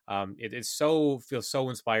it. It feels so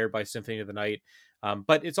inspired by Symphony of the Night,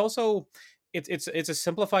 but it's also it's a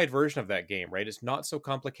simplified version of that game, right? It's not so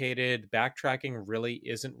complicated. Backtracking really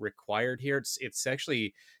isn't required here. It's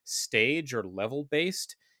actually stage or level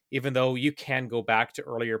based, even though you can go back to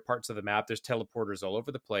earlier parts of the map. There's teleporters all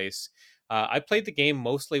over the place. I played the game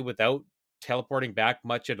mostly without teleporting back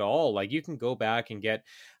much at all. Like, you can go back and get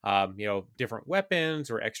different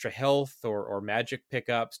weapons or extra health or magic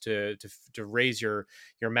pickups to raise your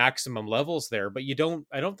maximum levels there, but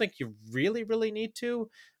I don't think you really need to.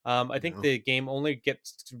 I think the game only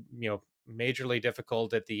gets majorly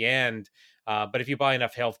difficult at the end, but if you buy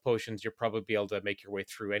enough health potions, you'll probably be able to make your way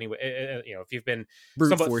through anyway. If you've been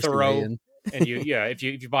somewhat thorough and if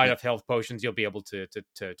you buy enough health potions, you'll be able to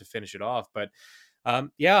finish it off. But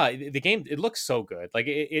the game, it looks so good. Like,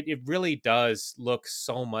 it really does look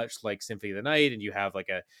so much like Symphony of the Night, and you have like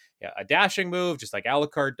a dashing move just like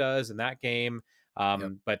Alucard does in that game.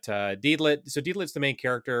 But Deedlit's the main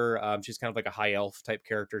character. She's kind of like a high elf type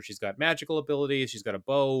character. She's got magical abilities. She's got a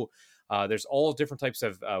bow. There's all different types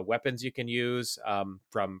of weapons you can use,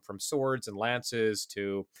 from swords and lances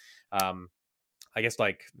to I guess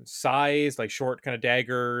like size, like short kind of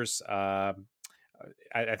daggers.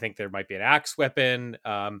 I think there might be an axe weapon.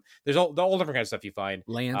 There's all different kinds of stuff you find.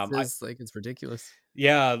 Lances, it's ridiculous.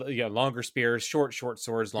 Yeah, longer spears, short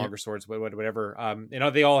swords, longer swords, whatever.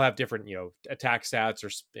 They all have different attack stats, or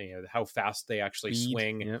how fast they actually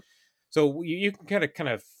swing. Yep. So you can kind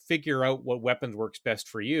of figure out what weapons works best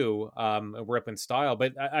for you, weapon style.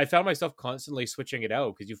 But I found myself constantly switching it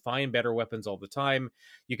out because you find better weapons all the time.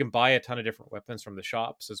 You can buy a ton of different weapons from the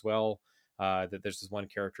shops as well. That there's this one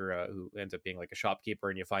character who ends up being like a shopkeeper,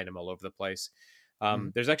 and you find him all over the place.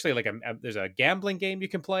 There's actually like there's a gambling game you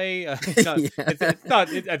can play. It's not.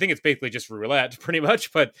 I think it's basically just roulette, pretty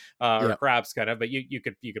much, but or craps kind of. But you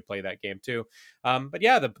could play that game too. But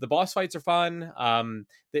yeah, the boss fights are fun.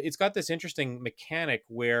 It's got this interesting mechanic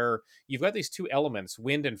where you've got these two elements,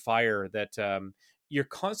 wind and fire, that you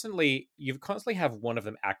constantly have one of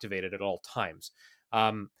them activated at all times.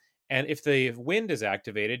 And if the wind is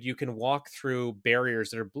activated, you can walk through barriers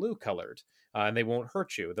that are blue colored, and they won't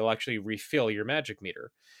hurt you. They'll actually refill your magic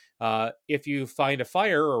meter. If you find a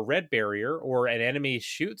fire or red barrier, or an enemy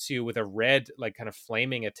shoots you with a red, like kind of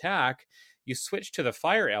flaming attack, you switch to the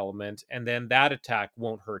fire element, and then that attack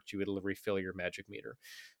won't hurt you. It'll refill your magic meter.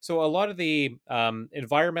 So a lot of the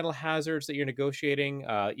environmental hazards that you're negotiating,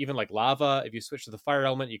 even like lava, if you switch to the fire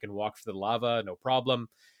element, you can walk through the lava, no problem.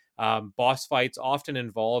 Boss fights often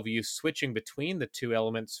involve you switching between the two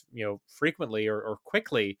elements, frequently or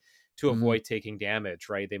quickly, to avoid taking damage,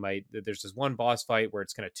 right? There's this one boss fight where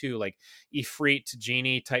it's kind of two like Ifrit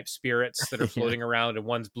genie type spirits that are floating around, and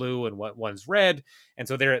one's blue and one's red. And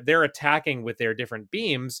so they're attacking with their different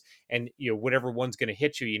beams, and whatever one's going to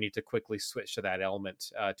hit you, you need to quickly switch to that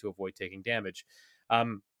element to avoid taking damage.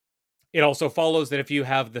 It also follows that if you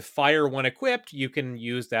have the fire one equipped, you can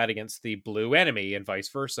use that against the blue enemy, and vice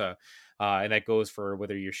versa. And that goes for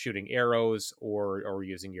whether you're shooting arrows or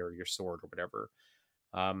using your sword or whatever.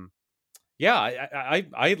 I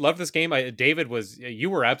love this game. David, you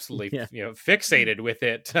were absolutely fixated with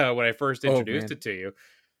it when I first introduced it to you.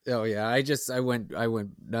 Oh yeah, I went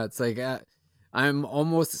nuts. Like I'm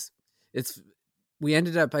almost. We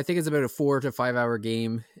ended up. I think it's about a 4 to 5 hour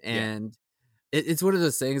game, and it's one of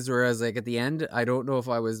those things where I was like, at the end, I don't know if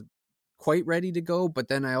I was quite ready to go, but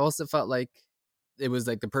then I also felt like it was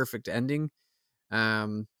like the perfect ending.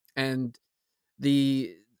 And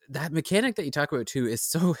that mechanic that you talk about too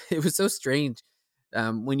is it was so strange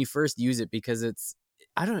when you first use it, because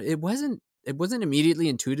it wasn't immediately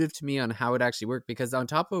intuitive to me on how it actually worked, because on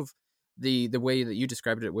top of the way that you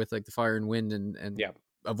described it with like the fire and wind and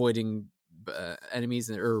avoiding enemies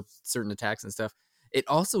or certain attacks and stuff, it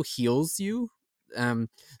also heals you.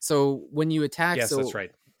 So when you attack, yes, that's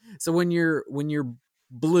right. So when you're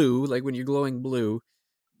blue, like when you're glowing blue,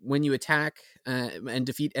 when you attack and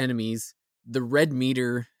defeat enemies, the red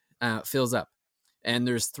meter fills up, and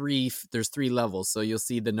there's three levels. So you'll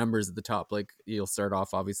see the numbers at the top. Like you'll start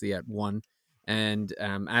off obviously at 1, and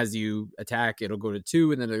as you attack, it'll go to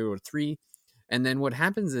 2, and then it'll go to 3. And then what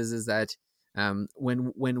happens is that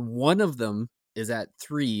when one of them is at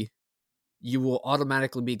 3, you will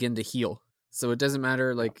automatically begin to heal. So it doesn't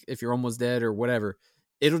matter like if you're almost dead or whatever,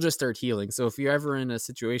 it'll just start healing. So if you're ever in a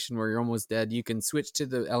situation where you're almost dead, you can switch to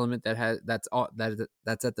the element that's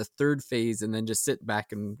at the 3rd phase, and then just sit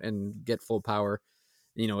back and get full power.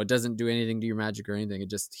 It doesn't do anything to your magic or anything. It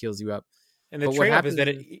just heals you up. And the trade-off is that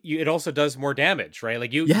it also does more damage, right?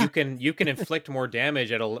 Like you can inflict more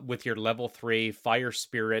damage with your level 3 fire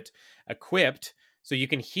spirit equipped, so you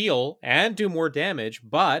can heal and do more damage.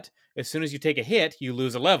 But as soon as you take a hit, you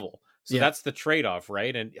lose a level. So that's the trade-off,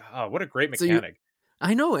 right? And what a great mechanic!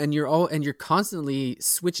 I know, and you're constantly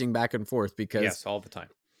switching back and forth because all the time.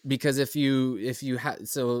 Because if you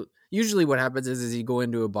so usually what happens is you go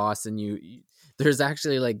into a boss and there's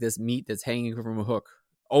actually like this meat that's hanging from a hook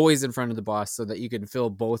always in front of the boss, so that you can fill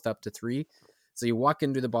both up to 3. So you walk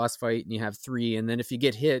into the boss fight and you have 3, and then if you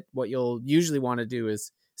get hit, what you'll usually want to do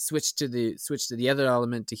is switch to the other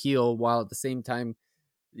element to heal, while at the same time,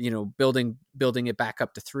 building it back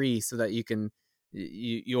up to 3, so that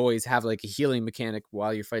you always have like a healing mechanic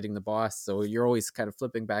while you're fighting the boss. So you're always kind of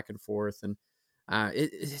flipping back and forth, and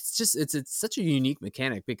it's such a unique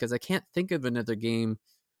mechanic, because I can't think of another game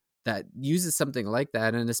that uses something like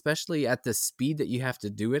that, and especially at the speed that you have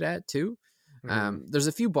to do it at too. There's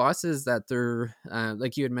a few bosses that they're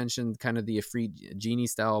like you had mentioned, kind of the Ifrit genie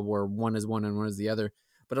style, where one is one and one is the other.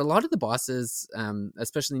 But a lot of the bosses,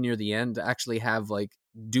 especially near the end, actually have like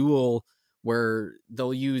dual, where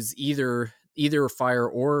they'll use either fire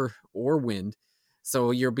or wind.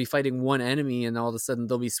 So you'll be fighting one enemy, and all of a sudden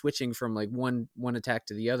they'll be switching from like one attack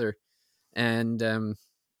to the other. And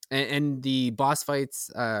the boss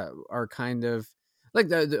fights are kind of like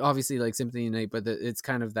obviously like Symphony of the Night, but it's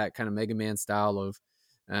kind of that kind of Mega Man style of,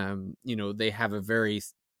 they have a very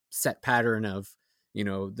set pattern of,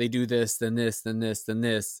 they do this, then this, then this, then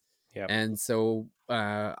this. Yep. And so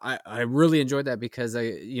I really enjoyed that, because I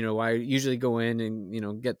usually go in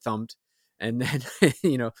and, get thumped, and then,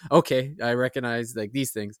 okay, I recognize like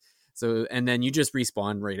these things. So, and then you just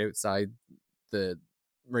respawn right outside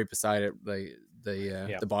right beside it, like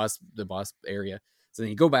the boss area. So then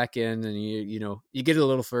you go back in, and you get a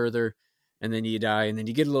little further, and then you die, and then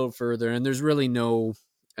you get a little further, and there's really no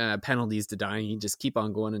penalties to dying. You just keep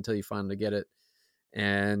on going until you finally get it.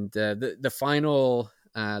 And the final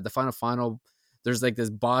there's like this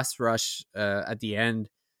boss rush at the end,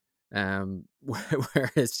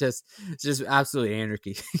 where it's just absolutely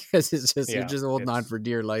anarchy, because it's just you're just holding on for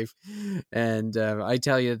dear life. And I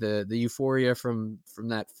tell you, the euphoria from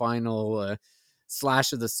that final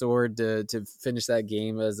slash of the sword to finish that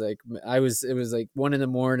game, it was like 1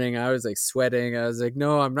 a.m. I was like sweating. I was like,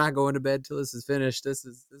 no, I'm not going to bed till this is finished. This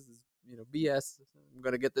is BS. I'm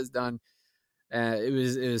gonna get this done. It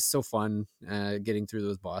was so fun getting through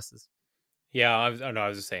those bosses. Yeah, I was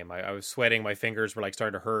the same. I was sweating. My fingers were like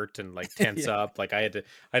starting to hurt and like tense up. Like I had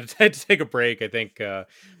to take a break. I think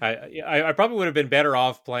I probably would have been better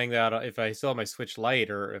off playing that if I still had my Switch Lite,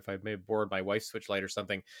 or if I may have borrowed my wife's Switch Lite or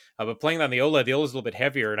something. But playing on the OLED is a little bit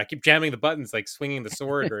heavier, and I keep jamming the buttons, like swinging the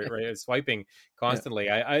sword or swiping constantly.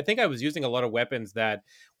 Yeah. I think I was using a lot of weapons that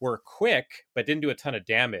were quick but didn't do a ton of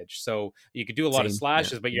damage. So you could do a lot of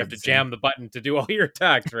slashes, but you have to jam the button to do all your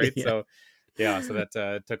attacks, right? So. Yeah, so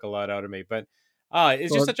that took a lot out of me, but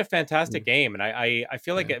it's just such a fantastic game, and I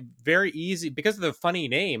feel like it very easy, because of the funny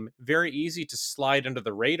name, very easy to slide under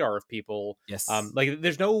the radar of people. Yes. Like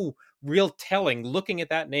there's no real telling looking at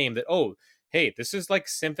that name that, oh, hey, this is like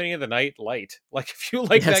Symphony of the Night Light. Like if you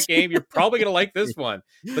like that game, you're probably gonna like this one,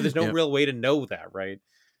 but there's no real way to know that, right?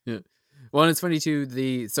 Yeah. Well, and it's funny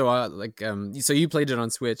too. So you played it on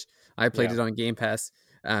Switch. I played it on Game Pass.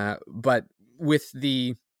 But with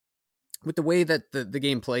the way that the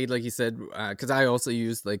game played, like you said, because I also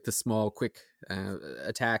used like the small quick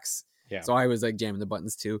attacks. Yeah. So I was like jamming the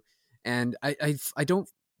buttons too, and I don't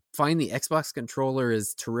find the Xbox controller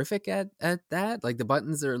is terrific at that. Like the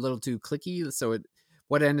buttons are a little too clicky. So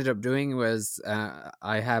what I ended up doing was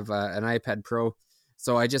I have an iPad Pro.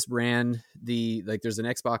 So I just ran there's an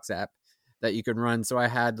Xbox app that you can run. So I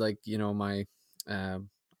had like, my, I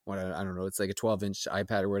don't know, it's like a 12-inch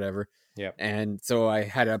iPad or whatever. Yeah. And so I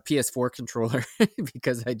had a PS4 controller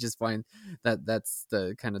because I just find that that's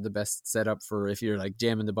the kind of the best setup for if you're like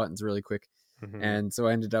jamming the buttons really quick. Mm-hmm. And so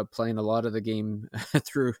I ended up playing a lot of the game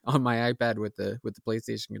through on my iPad with the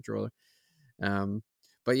PlayStation controller.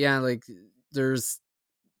 But yeah, like there's,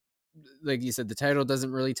 like you said, the title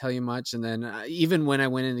doesn't really tell you much. And then even when I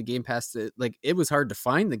went into Game Pass, it was hard to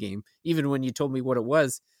find the game, even when you told me what it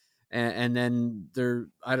was. And then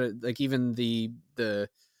even the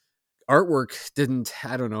artwork didn't,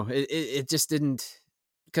 I don't know, it just didn't,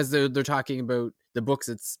 because they're talking about the books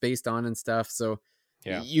it's based on and stuff. So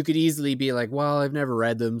yeah, you could easily be like, well, I've never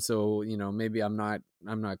read them, so maybe I'm not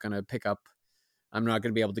gonna pick up, I'm not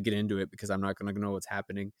gonna be able to get into it because I'm not gonna know what's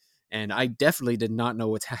happening. And I definitely did not know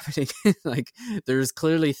what's happening. Like there's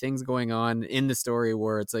clearly things going on in the story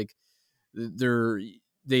where it's like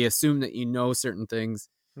they assume that certain things,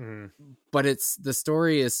 mm-hmm. but the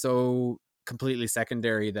story is so completely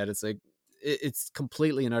secondary that it's like it's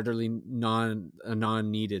completely and utterly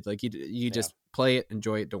non-needed. Like you just play it,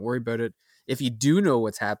 enjoy it, don't worry about it. If you do know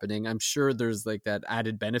what's happening, I'm sure there's like that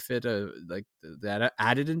added benefit of like that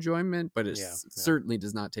added enjoyment, but it certainly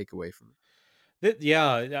does not take away from it.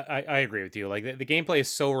 I agree with you. Like the gameplay is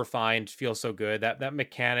so refined, feels so good. That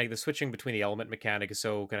mechanic, the switching between the element mechanic is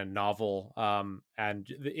so kind of novel. And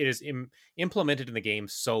it is implemented in the game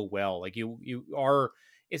so well. Like you are,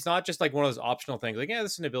 it's not just like one of those optional things. Like, yeah,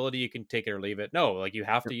 this is an ability, you can take it or leave it. No, like you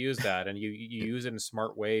have to use that, and you use it in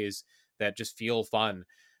smart ways that just feel fun.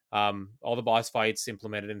 All the boss fights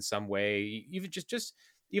implemented in some way. Even just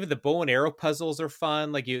even the bow and arrow puzzles are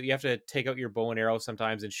fun. Like you have to take out your bow and arrow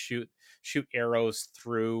sometimes and shoot arrows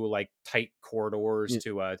through like tight corridors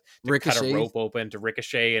to cut a rope open, to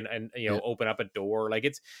ricochet and open up a door. Like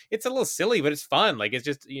it's a little silly, but it's fun. Like it's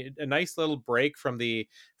just a nice little break from the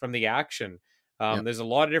action. There's a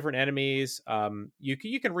lot of different enemies. You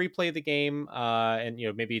can replay the game and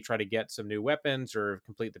maybe try to get some new weapons or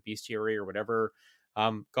complete the bestiary or whatever.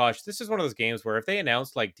 Gosh, this is one of those games where if they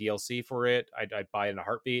announced like DLC for it, I'd buy it in a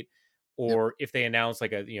heartbeat. Or if they announce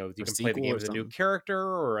like you can play the game as a new character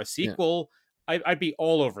or a sequel, I'd be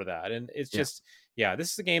all over that. And it's just,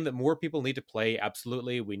 this is a game that more people need to play.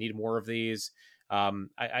 Absolutely, we need more of these.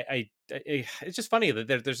 It's just funny that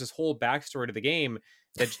there's this whole backstory to the game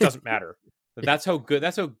that just doesn't matter. That's how good.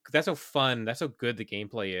 That's how fun. That's how good the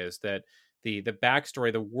gameplay is. That the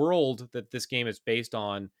backstory, the world that this game is based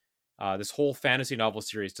on. This whole fantasy novel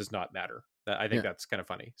series does not matter. I think that's kind of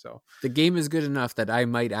funny. So the game is good enough that I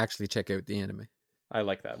might actually check out the anime. I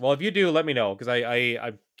like that. Well, if you do, let me know, because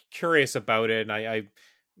I'm curious about it, and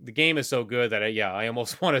the game is so good that I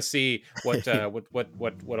almost want to see what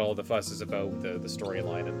what all the fuss is about with the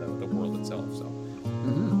storyline and the world itself. So.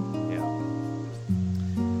 Mm-hmm.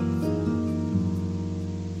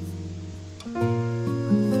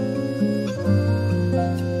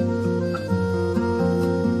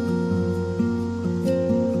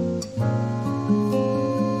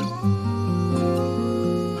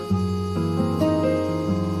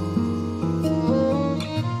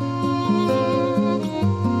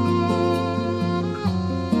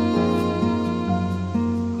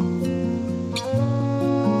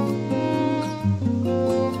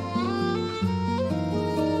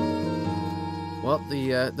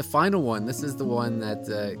 The final one. This is the one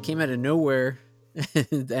that came out of nowhere,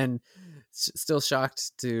 and still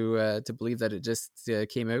shocked to believe that it just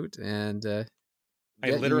came out. And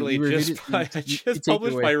I literally just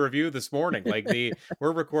published my review this morning. Like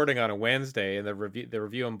we're recording on a Wednesday, and the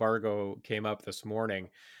review embargo came up this morning.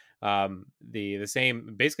 The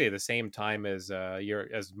same time as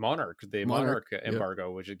Monarch, the Monarch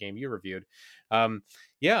embargo, which is a game you reviewed. And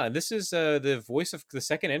this is the voice of the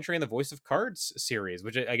second entry in the Voice of Cards series,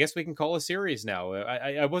 which I guess we can call a series now.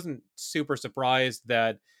 I wasn't super surprised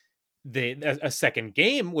that a second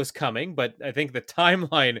game was coming, but I think the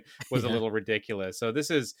timeline was a little ridiculous. So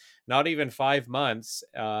this is not even 5 months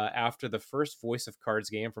after the first Voice of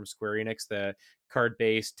Cards game from Square Enix, the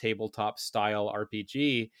card-based tabletop style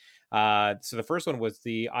RPG. So the first one was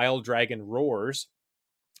the Isle Dragon Roars.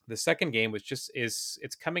 The second game was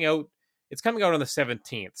it's coming out. It's coming out on the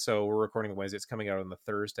 17th. So we're recording the Wednesday. It's coming out on the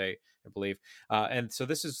Thursday, I believe. And so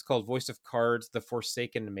this is called Voice of Cards: The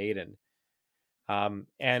Forsaken Maiden.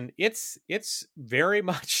 And it's very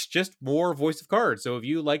much just more Voice of Cards. So if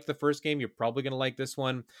you liked the first game, you're probably going to like this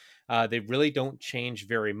one. They really don't change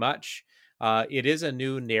very much. It is a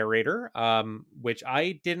new narrator, which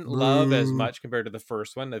I didn't love as much compared to the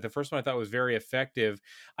first one. The first one I thought was very effective.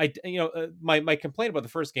 My complaint about the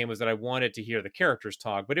first game was that I wanted to hear the characters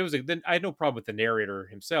talk, but then I had no problem with the narrator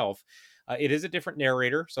himself. It is a different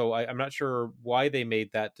narrator, so I'm not sure why they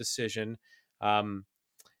made that decision.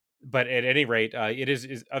 But at any rate, it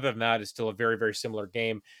is other than that, it's still a very, very similar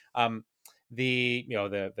game.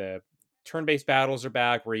 The turn-based battles are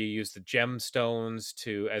back, where you use the gemstones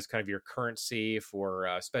as kind of your currency for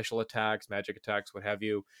special attacks, magic attacks, what have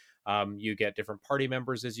you. You get different party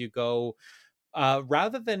members as you go.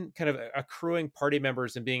 Rather than kind of accruing party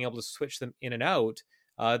members and being able to switch them in and out,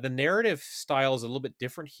 the narrative style is a little bit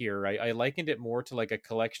different here. I likened it more to like a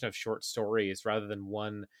collection of short stories rather than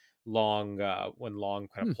one long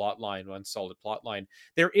kind of plot line, one solid plot line.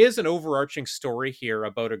 There is an overarching story here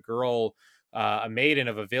about a girl, a maiden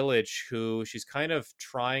of a village, who she's kind of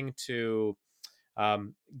trying to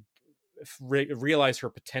realize her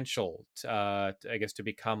potential, I guess, to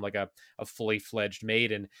become like a fully fledged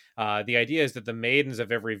maiden. The idea is that the maidens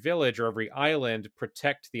of every village or every island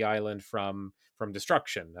protect the island from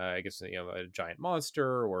destruction. I guess, a giant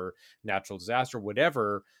monster or natural disaster,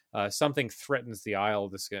 whatever. Something threatens the isle,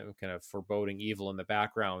 this kind of foreboding evil in the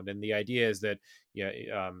background. And the idea is that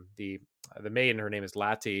the maiden, her name is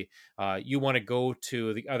Lati, you want to go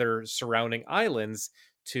to the other surrounding islands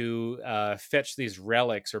to fetch these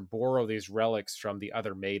relics or borrow these relics from the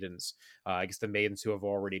other maidens. I guess the maidens who have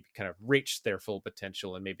already kind of reached their full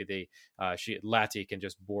potential, and maybe Lati can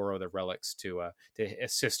just borrow the relics to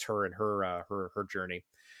assist her in her journey.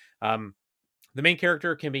 The main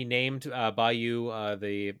character can be named by you.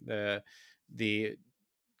 The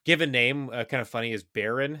given name, kind of funny, is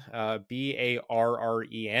Baron,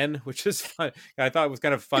 Barren, which is fun. I thought it was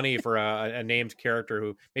kind of funny for a named character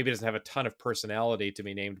who maybe doesn't have a ton of personality to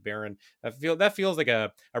be named Baron. That feels like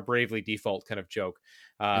a Bravely Default kind of joke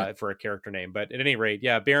for a character name. But at any rate,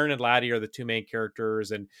 yeah, Baron and Laddie are the two main characters,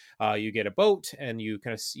 and you get a boat, and you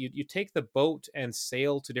kind of you take the boat and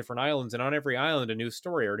sail to different islands, and on every island a new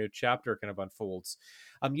story or a new chapter kind of unfolds.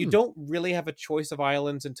 You don't really have a choice of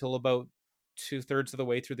islands until about 2/3 of the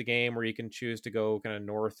way through the game, where you can choose to go kind of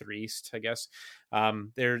north or east, I guess.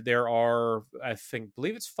 There are,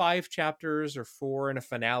 believe it's 5 chapters or 4 in a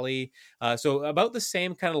finale, so about the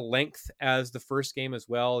same kind of length as the first game as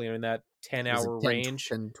well, in that 10-hour range.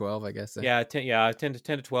 10, 12, I guess. Yeah, 10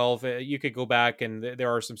 to 12. You could go back, and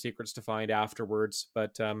there are some secrets to find afterwards,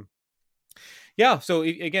 but yeah, so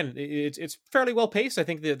again, it's fairly well paced. I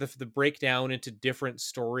think the breakdown into different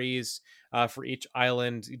stories for each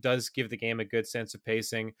island does give the game a good sense of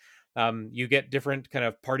pacing. You get different kind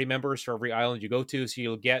of party members for every island you go to, so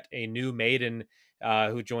you'll get a new maiden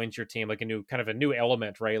who joins your team, like a new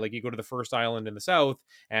element, right? Like you go to the first island in the south,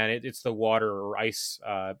 and it's the water or ice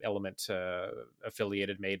element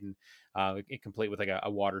affiliated maiden, complete with like a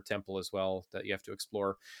water temple as well that you have to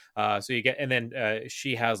explore. So you get, and then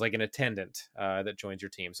she has like an attendant that joins your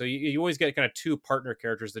team. So you always get kind of 2 partner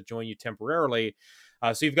characters that join you temporarily.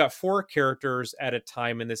 So you've got 4 characters at a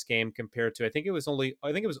time in this game, compared to I think it was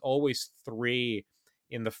always 3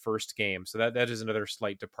 in the first game. So that is another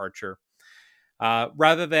slight departure.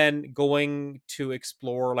 Rather than going to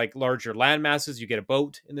explore like larger land masses, you get a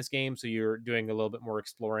boat in this game, so you're doing a little bit more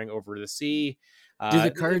exploring over the sea. Do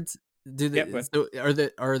the cards is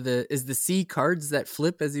the sea cards that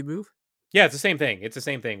flip as you move? Yeah, it's the same thing. It's the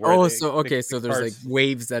same thing. So there's cards, like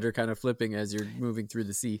waves that are kind of flipping as you're moving through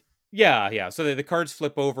the sea. Yeah. So the cards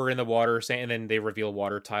flip over in the water, and then they reveal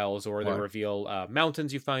water tiles, or they reveal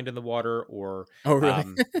mountains you find in the water, or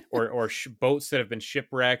or boats that have been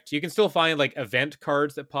shipwrecked. You can still find like event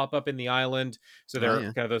cards that pop up in the island. So there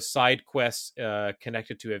are kind of those side quests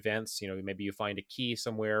connected to events. Maybe you find a key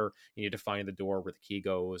somewhere, you need to find the door where the key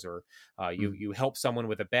goes, or you help someone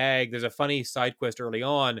with a bag. There's a funny side quest early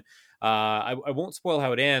on. I won't spoil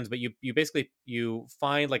how it ends, but you basically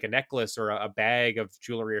find like a necklace or a bag of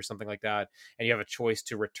jewelry or something like that, and you have a choice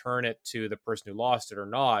to return it to the person who lost it or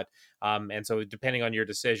not. And so depending on your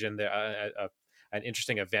decision, an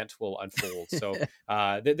interesting event will unfold. So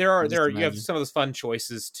you have some of those fun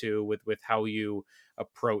choices too with how you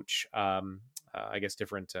approach I guess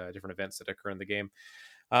different events that occur in the game.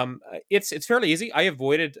 It's fairly easy. I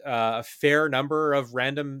avoided a fair number of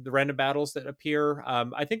random battles that appear.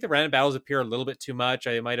 I think the random battles appear a little bit too much.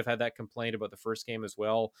 I might have had that complaint about the first game as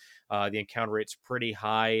well. The encounter rate's pretty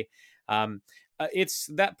high. it's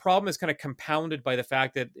that problem is kind of compounded by the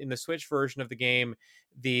fact that in the Switch version of the game,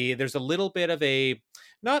 there's a little bit of a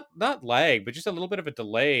not lag, but just a little bit of a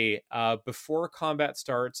delay before combat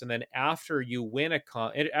starts, and then after you win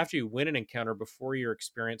after you win an encounter, before your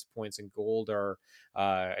experience points and gold are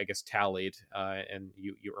I guess tallied, and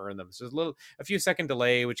you earn them. So there's a few second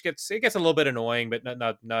delay, which gets a little bit annoying, but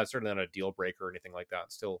not certainly not a deal breaker or anything like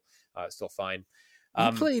that. Still fine.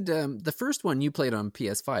 You played the first one. You played on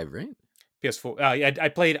PS5, right? PS4. I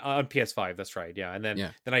played on PS5. That's right. Yeah, and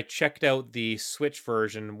then I checked out the Switch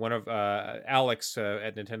version. One of Alex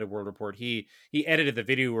at Nintendo World Report. He edited the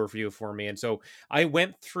video review for me, and so I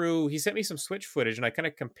went through. He sent me some Switch footage, and I kind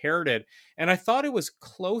of compared it, and I thought it was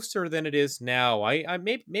closer than it is now. I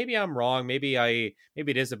maybe I'm wrong. Maybe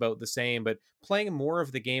it is about the same. But playing more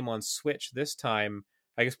of the game on Switch this time,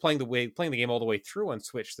 I guess playing the game all the way through on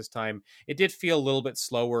Switch this time, it did feel a little bit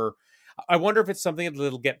slower. I wonder if it's something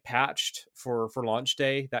that'll get patched for launch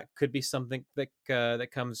day. That could be something that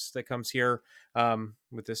comes here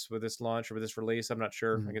with this launch or with this release. I'm not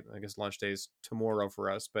sure. I guess launch day is tomorrow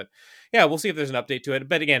for us, but yeah, we'll see if there's an update to it.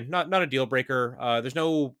 But again, not a deal breaker.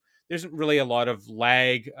 There isn't really a lot of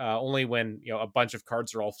lag. Only when a bunch of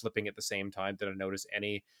cards are all flipping at the same time did I notice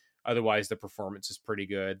any. Otherwise, the performance is pretty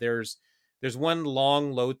good. There's one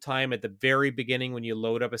long load time at the very beginning when you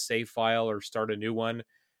load up a save file or start a new one.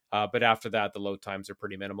 But after that, the load times are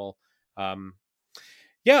pretty minimal. I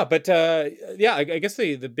guess some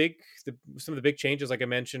of the big changes, like I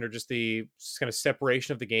mentioned, are just the kind of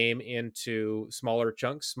separation of the game into smaller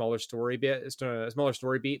chunks, smaller story beats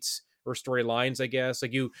or storylines. I guess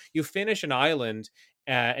like you finish an island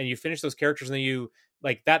and you finish those characters, and then you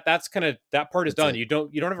like that's kind of that part is done. You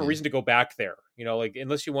don't have a reason to go back there. Like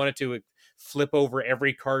unless you wanted to flip over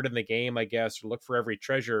every card in the game, I guess, or look for every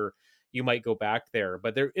treasure. You might go back there,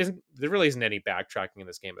 but there really isn't any backtracking in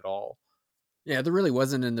this game at all. Yeah, there really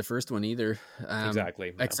wasn't in the first one either.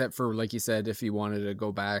 Exactly. Except for, like you said, if you wanted to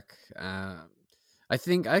go back. I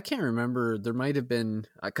can't remember. There might have been,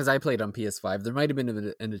 because I played on PS5, there might have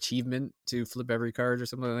been an achievement to flip every card or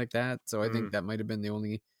something like that. So I think that might have been the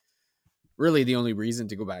only reason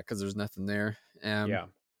to go back, because there's nothing there. I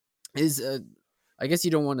guess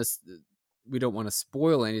you don't want to... We don't want to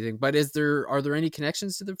spoil anything, but are there any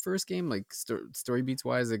connections to the first game, like story beats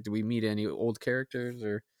wise? Like, do we meet any old characters,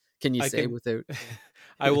 or can you say without?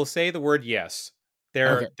 I will say the word yes.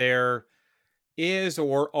 There is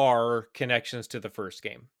or are connections to the first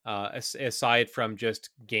game, aside from just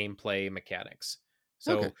gameplay mechanics.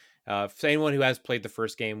 So, anyone who has played the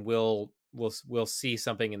first game will see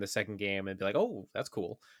something in the second game and be like, "Oh, that's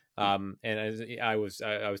cool." And I was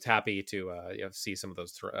happy to see some of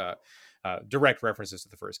those direct references to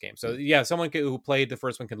the first game. So yeah, someone who played the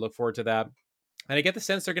first one can look forward to that. And I get the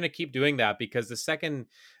sense they're going to keep doing that, because the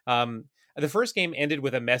first game ended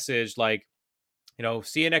with a message like,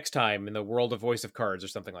 see you next time in the world of Voice of Cards or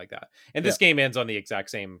something like that. And this game ends on the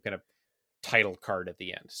exact same kind of title card at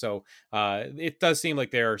the end. So it does seem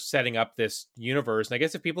like they're setting up this universe. And I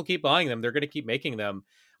guess if people keep buying them, they're going to keep making them.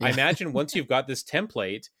 Yeah. I imagine once you've got this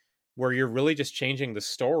template where you're really just changing the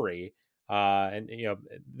story, and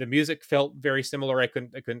the music felt very similar. I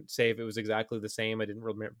couldn't say if it was exactly the same. I didn't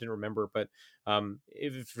remember, but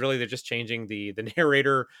if really they're just changing the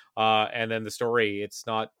narrator and then the story, it's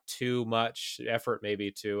not too much effort maybe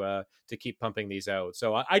to keep pumping these out.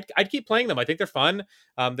 So I'd keep playing them. I think they're fun.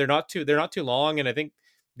 They're not too long, and I think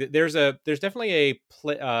there's definitely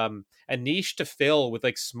a niche to fill with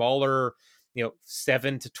like smaller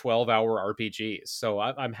 7 to 12 hour RPGs. So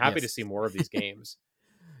I'm happy to see more of these games.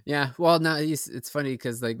 Yeah, well, now it's funny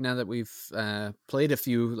because like now that we've played a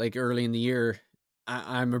few like early in the year,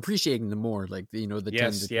 I'm appreciating them more. Like the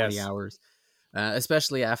 10 to 20 hours,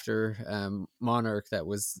 especially after Monarch that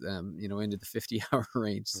was into the 50-hour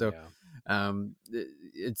range. So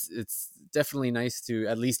it's definitely nice to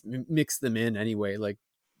at least mix them in anyway. Like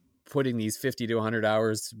putting these 50 to 100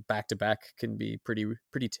 hours back to back can be pretty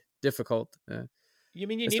difficult. You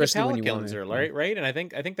mean you need a palate cleanser, right? And I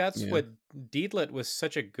think that's what Deedlit was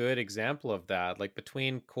such a good example of that. Like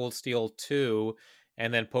between Cold Steel 2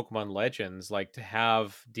 and then Pokemon Legends, like to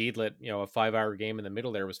have Deedlit, a 5-hour game in the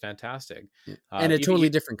middle there was fantastic. And a totally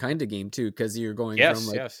different kind of game too, because you're going from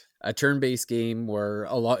like a turn-based game where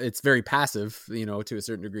it's very passive, to a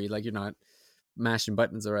certain degree. Like you're not mashing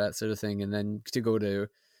buttons or that sort of thing, and then to go to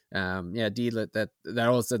Deedlit, that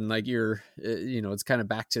all of a sudden like you're it's kind of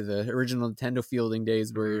back to the original Nintendo fielding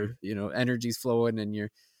days where energy's flowing and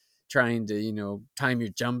you're trying to time your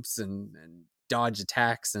jumps and dodge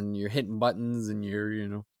attacks, and you're hitting buttons and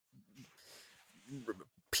you're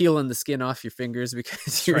peeling the skin off your fingers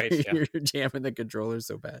because you're jamming the controller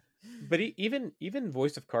so bad. But even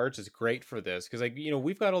Voice of Cards is great for this because, like,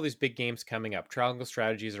 we've got all these big games coming up. Triangle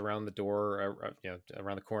Strategies around the door,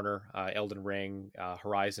 around the corner. Elden Ring,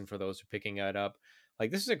 Horizon for those who are picking it up.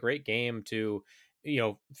 Like, this is a great game to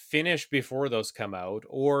finish before those come out,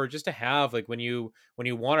 or just to have, like, when you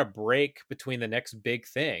want to break between the next big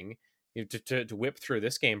thing, to whip through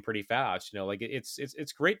this game pretty fast. Like,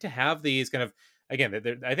 it's great to have these kind of,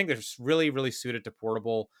 again, I think they're really really suited to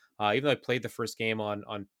portable. Even though I played the first game on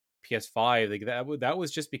PS5, like, that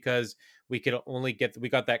was just because we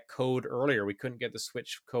got that code earlier. We couldn't get the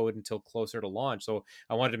Switch code until closer to launch, so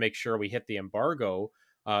I wanted to make sure we hit the embargo.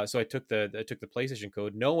 So I took the PlayStation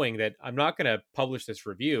code, knowing that I'm not going to publish this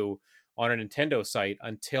review on a Nintendo site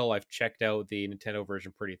until I've checked out the Nintendo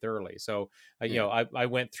version pretty thoroughly. So I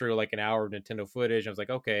went through like an hour of Nintendo footage. I was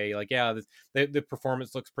like, okay, like, yeah, the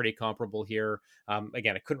performance looks pretty comparable here.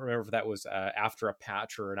 Again, I couldn't remember if that was after a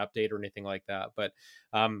patch or an update or anything like that. But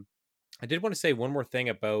I did want to say one more thing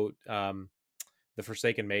about the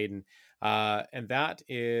Forsaken Maiden, and that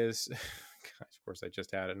is, gosh, of course I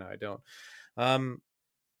just had it, now I don't.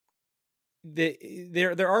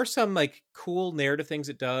 There are some like cool narrative things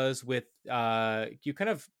it does with you kind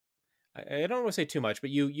of, I don't want to say too much, but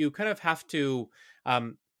you kind of have to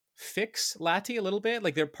fix Lati a little bit.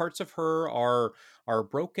 Like, there parts of her are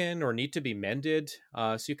broken or need to be mended.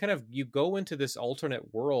 So you go into this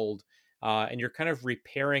alternate world, and you're kind of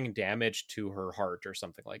repairing damage to her heart or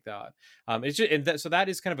something like that. It's just, so that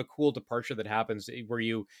is kind of a cool departure that happens, where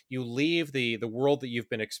you leave the world that you've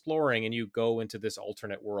been exploring and you go into this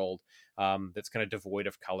alternate world, that's kind of devoid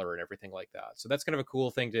of color and everything like that. So that's kind of a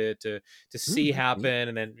cool thing to see happen,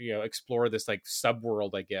 and then explore this like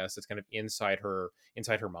subworld, I guess, that's kind of inside her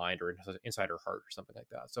mind or inside her heart or something like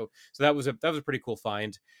that. So that was a pretty cool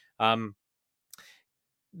find.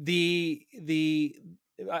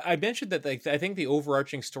 I mentioned that, like, I think the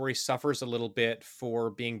overarching story suffers a little bit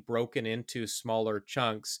for being broken into smaller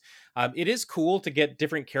chunks. It is cool to get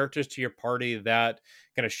different characters to your party that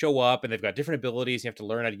kind of show up, and they've got different abilities. You have to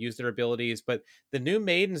learn how to use their abilities. But the new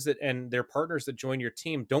maidens and their partners that join your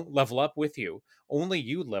team don't level up with you. Only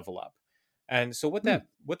you level up. And so what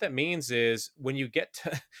that means is, when you get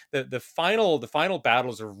to the final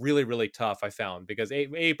battles are really really tough, I found, because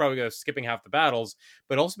a probably go skipping half the battles,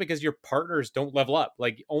 but also because your partners don't level up.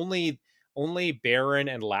 Like, only Baron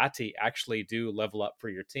and Lati actually do level up for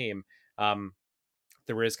your team.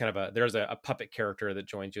 There is kind of there's a puppet character that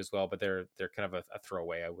joins you as well, but they're kind of a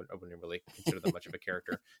throwaway. I wouldn't really consider them much of a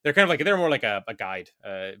character. They're kind of like, they're more like a guide,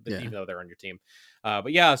 even though they're on your team.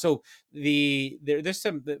 But yeah, so there's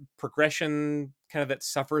some progression kind of that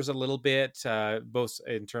suffers a little bit, both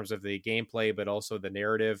in terms of the gameplay, but also the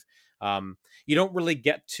narrative. You don't really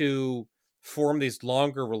get to form these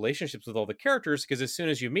longer relationships with all the characters, because as soon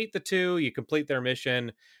as you meet the two, you complete their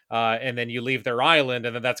mission, and then you leave their island,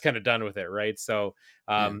 and then that's kind of done with it, right? So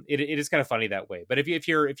it is kind of funny that way. But if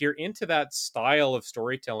you're into that style of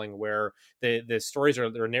storytelling, where the stories are,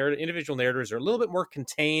 their individual narrators are a little bit more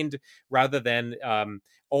contained, rather than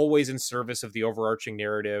always in service of the overarching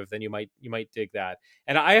narrative, then you might dig that.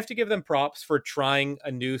 And I have to give them props for trying a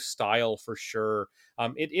new style for sure.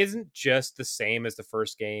 It isn't just the same as the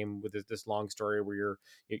first game with this long story where you're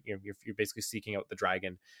basically seeking out the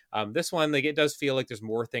dragon. This one, like, it does feel like there's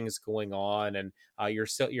more things going on, and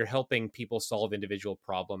you're helping people solve individual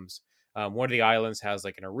problems. One of the islands has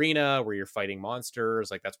like an arena where you're fighting monsters.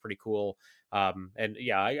 Like, that's pretty cool. And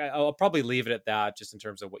yeah, I'll probably leave it at that, just in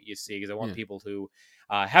terms of what you see, because I want people who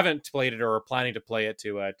haven't played it or are planning to play it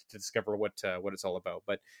to discover what it's all about.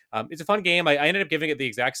 But it's a fun game. I ended up giving it the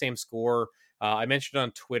exact same score. I mentioned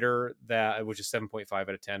on Twitter that, which is 7.5 out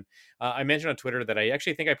of 10. I mentioned on Twitter that I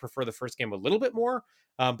actually think I prefer the first game a little bit more,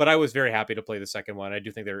 but I was very happy to play the second one. I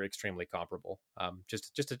do think they're extremely comparable,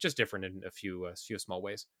 just different in a few small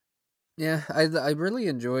ways. Yeah, I really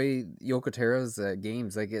enjoy Yoko Taro's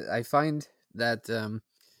games. Like, I find that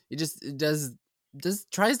it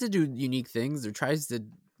tries to do unique things, or tries to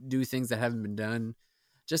do things that haven't been done.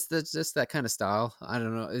 Just that kind of style. I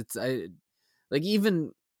don't know.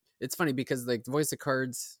 It's funny because, like, the Voice of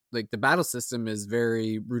Cards, like, the battle system is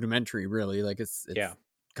very rudimentary, really. Like, it's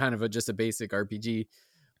kind of just a basic RPG,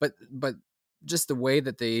 but just the way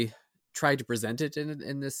that they try to present it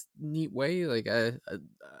in this neat way, like,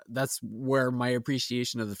 that's where my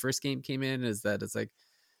appreciation of the first game came in, is that it's like,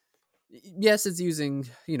 yes, it's using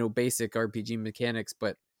basic RPG mechanics,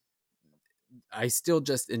 but I still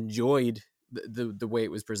just enjoyed the way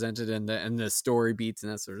it was presented, and the story beats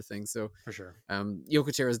and that sort of thing. So for sure,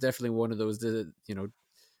 Yoko Taro is definitely one of those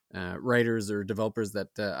writers or developers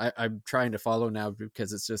that I'm trying to follow now,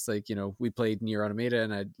 because it's just like, we played Nier Automata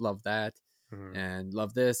and I love that. and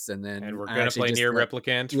love this. And then we're gonna play Nier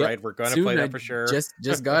Replicant, right? We're gonna play that for sure.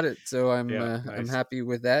 Just got it, so I'm nice. I'm happy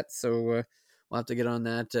with that. So we'll have to get on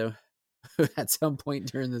that at some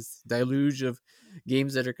point during this deluge of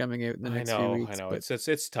games that are coming out in the next few weeks. I know. But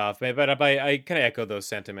it's tough, but I kind of echo those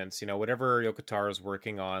sentiments. Whatever Yoko Taro is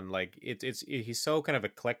working on, like he's so kind of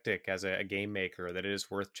eclectic as a game maker that it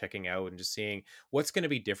is worth checking out and just seeing what's going to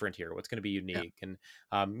be different here, what's going to be unique. And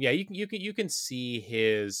you can see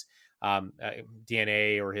his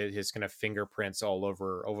DNA or his kind of fingerprints all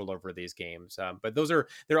over these games. But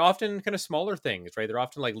they're often kind of smaller things, right? They're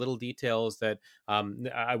often like little details that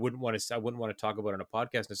I wouldn't want to talk about on a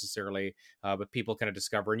podcast necessarily, but people kind of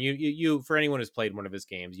discover. And you for anyone who's played one of his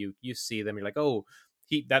games, you see them, you're like, oh,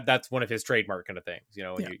 that's one of his trademark kind of things,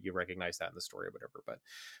 and you recognize that in the story or whatever. But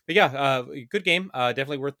yeah, good game.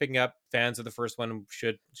 Definitely worth picking up. Fans of the first one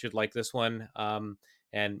should like this one.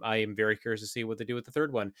 And I am very curious to see what they do with the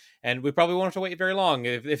third one. And we probably won't have to wait very long.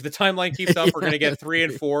 If the timeline keeps up, we're going to get 3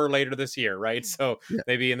 and 4 later this year, right? So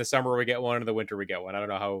maybe in the summer we get one, in the winter we get one. I don't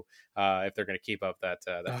know how if they're going to keep up that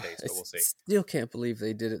pace, but we'll see. I still can't believe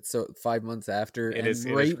they did it so 5 months after, it is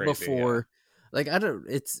right crazy, before. Like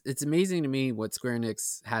it's amazing to me what Square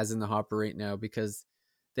Enix has in the hopper right now, because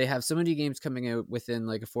they have so many games coming out within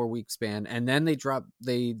like a 4-week span, and then they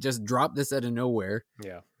just drop this out of nowhere.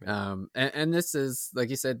 Yeah. And this is, like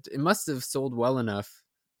you said, it must have sold well enough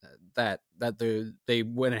that they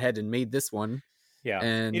went ahead and made this one. Yeah,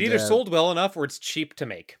 and it either sold well enough or it's cheap to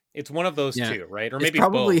make. It's one of those two, right? Or maybe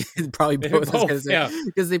probably both. Probably both.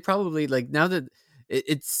 Because they probably, like, now that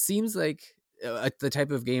it seems like the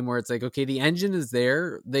type of game where it's like, okay, the engine is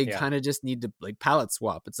there, they kind of just need to like palette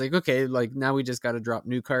swap. It's like, okay, like now we just got to drop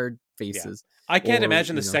new card faces. I can't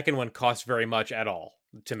imagine the second one costs very much at all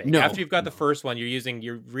to make. After you've got the first one,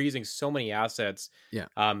 you're reusing so many assets.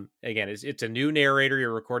 Again, it's a new narrator,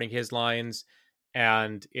 you're recording his lines,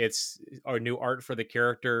 and it's a new art for the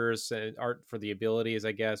characters, art for the abilities,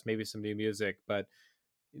 I guess, maybe some new music, but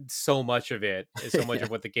so much of it, so much of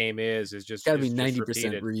what the game is just gotta be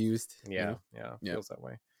 90% reused. Yeah, feels that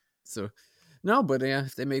way. So no, but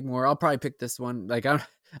if they make more, I'll probably pick this one. Like I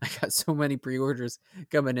got so many pre-orders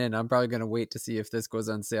coming in, I'm probably gonna wait to see if this goes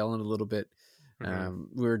on sale in a little bit.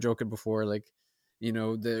 We were joking before, like, you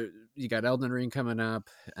got Elden Ring coming up,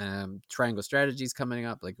 Triangle Strategies coming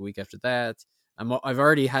up like a week after that. I've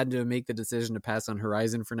already had to make the decision to pass on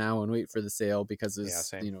Horizon for now and wait for the sale, because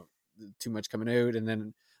there's too much coming out. And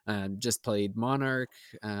then just played Monarch.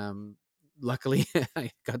 Luckily I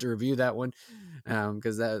got to review that one,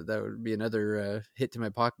 because that would be another hit to my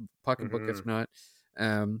pocketbook if not.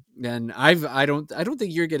 And I don't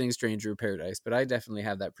think you're getting Stranger of Paradise, but I definitely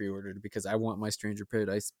have that pre-ordered because I want my Stranger of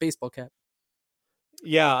Paradise baseball cap.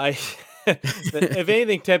 Yeah, if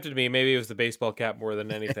anything tempted me, maybe it was the baseball cap more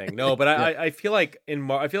than anything. No, but I feel like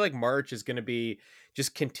March is going to be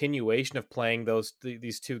just continuation of playing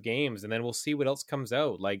these two games, and then we'll see what else comes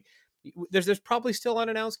out. Like there's probably still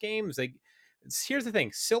unannounced games. Like here's the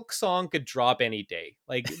thing, Silk Song could drop any day.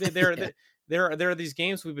 Like there are these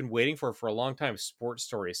games we've been waiting for a long time. Sports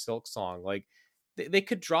Story, Silk Song, like they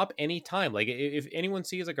could drop any time. Like if anyone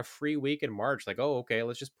sees like a free week in March, like, oh, okay,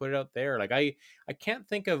 let's just put it out there. Like I can't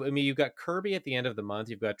think of, you've got Kirby at the end of the month,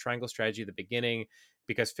 you've got Triangle Strategy at the beginning,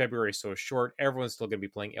 because February is so short, everyone's still going to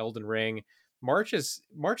be playing Elden Ring. March is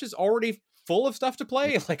already full of stuff to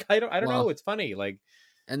play. Like I don't know, it's funny. Like,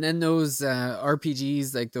 and then those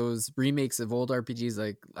RPGs, like those remakes of old RPGs,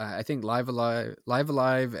 like I think Live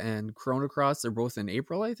Alive and Chrono Cross are both in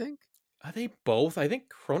April, I think. Are they both? I think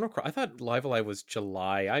Chrono Cross. I thought Live Alive was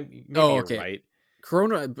July. You're right.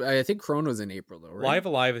 I think Chrono's in April though, right? Live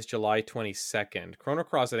Alive is July 22nd. Chrono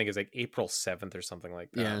Cross, I think, is like April 7th or something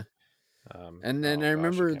like that. Yeah. And then I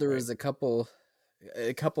remember there was a couple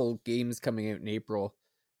games coming out in April,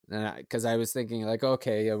 because I was thinking like,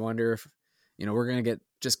 okay, I wonder if we're gonna get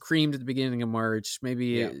just creamed at the beginning of March.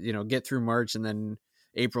 Maybe get through March, and then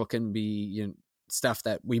April can be stuff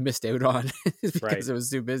that we missed out on because it was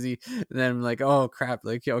too busy. And then I'm like, oh crap,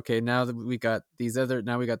 like, okay, now that we got we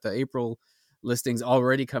got the April listings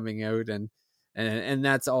already coming out, and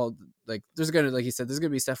that's all. Like there's gonna, like you said, there's gonna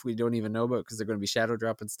be stuff we don't even know about because they're gonna be shadow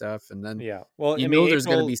dropping stuff. And then there's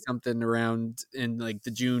gonna be something around in like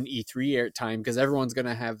the June E3 time, because everyone's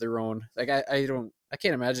gonna have their own. Like I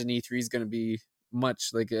can't imagine E3 is gonna be much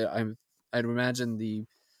like I'd imagine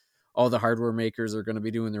all the hardware makers are going to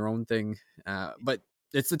be doing their own thing. But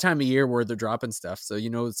it's the time of year where they're dropping stuff. So,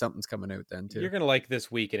 something's coming out then too. You're going to like this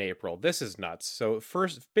week in April. This is nuts. So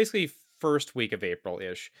first week of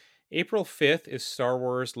April-ish. April 5th is Star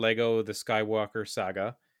Wars Lego The Skywalker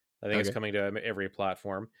Saga. I think it's coming to every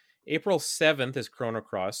platform. April 7th is Chrono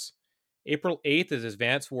Cross. April 8th is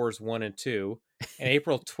Advance Wars 1 and 2, and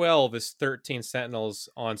April 12th is 13 Sentinels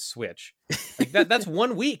on Switch. Like that's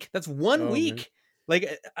 1 week. That's 1 week. Man.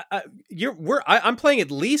 Like I'm playing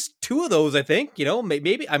at least 2 of those. I think, you know,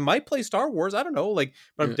 maybe I might play Star Wars. I don't know. Like,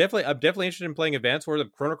 but I'm definitely interested in playing Advance Wars.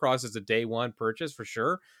 Chrono Cross is a day one purchase for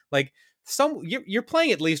sure. Like you're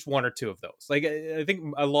playing at least 1 or 2 of those. Like I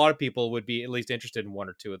think a lot of people would be at least interested in 1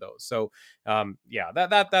 or 2 of those. So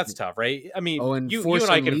that's tough, right? I mean, you and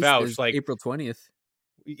I can vouch. Like April 20th.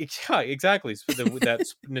 Yeah, exactly. So that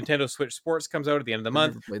Nintendo Switch Sports comes out at the end of the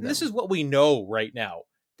month. And this is what we know right now.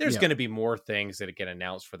 There's going to be more things that get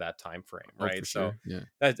announced for that time frame, right? So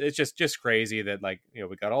it's just crazy that, like, you know,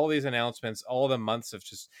 we got all these announcements, all the months have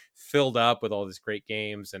just filled up with all these great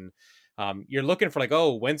games, and you're looking for like,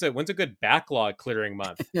 oh, when's a good backlog clearing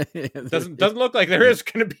month? Doesn't look like there is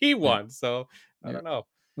going to be one. So I don't know.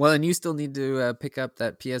 Well, and you still need to pick up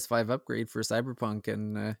that PS5 upgrade for Cyberpunk,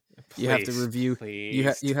 and you have to review.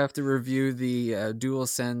 You have to review the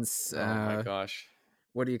DualSense. Oh my gosh!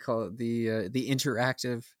 What do you call it? The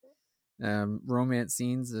interactive romance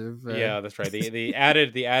scenes of. Yeah, that's right. The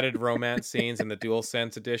added romance scenes in the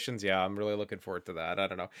DualSense editions. Yeah, I'm really looking forward to that. I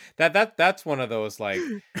don't know. That's one of those, like,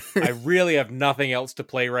 I really have nothing else to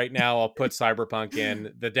play right now. I'll put Cyberpunk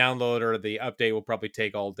in. The download or the update will probably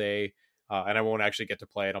take all day. And I won't actually get to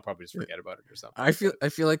play it. I'll probably just forget about it or something. I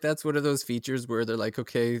feel like that's one of those features where they're like,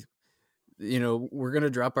 okay, you know, we're gonna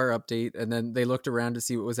drop our update, and then they looked around to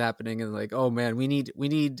see what was happening, and like, oh man, we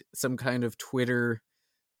need some kind of Twitter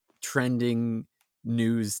trending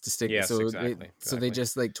news to stick. Yes, so exactly. So they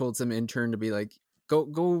just like told some intern to be like,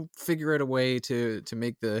 go figure out a way to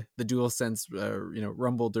make the DualSense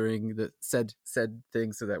rumble during the said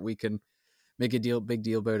thing, so that we can make a big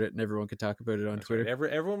deal about it, and everyone could talk about it on Twitter.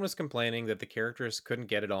 Right. Everyone was complaining that the characters couldn't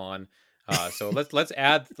get it on. So let's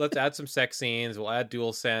add some sex scenes. We'll add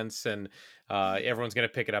DualSense, and everyone's gonna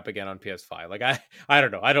pick it up again on PS5. Like I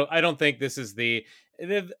don't know. I don't think this is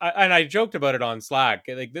and I joked about it on Slack.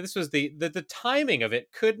 Like, this was the timing of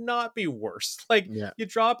it could not be worse. Like, you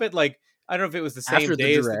drop it, like, I don't know if it was the same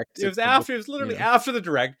day as the Direct. It was literally after the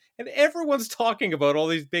Direct, and everyone's talking about all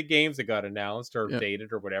these big games that got announced or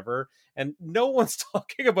dated or whatever, and no one's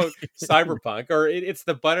talking about Cyberpunk, or it's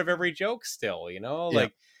the butt of every joke still, you know?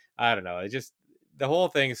 Like, I don't know. It just, the whole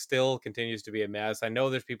thing still continues to be a mess. I know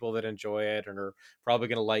there's people that enjoy it and are probably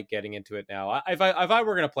going to like getting into it now. If I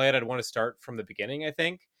were going to play it, I'd want to start from the beginning, I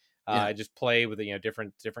think. Just play with a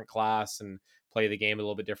different class and play the game a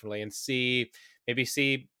little bit differently, and see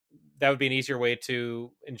that would be an easier way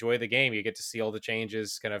to enjoy the game. You get to see all the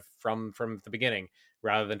changes kind of from the beginning,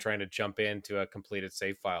 rather than trying to jump into a completed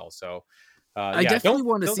save file. So I definitely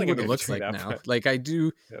want to see what it looks like now. But, like, I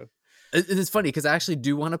do. Yeah. It's funny because I actually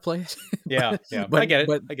do want to play it. But, I get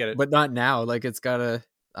it. But not now. Like, it's gotta.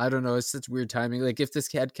 I don't know. It's such weird timing. Like, if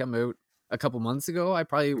this had come out a couple months ago, I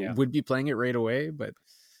probably would be playing it right away. But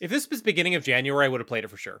if this was beginning of January, I would have played it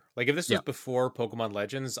for sure. Like, if this was before Pokemon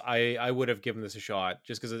Legends, I would have given this a shot,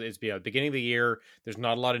 just because it's beginning of the year. There's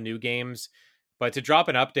not a lot of new games, but to drop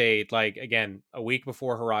an update, like, again, a week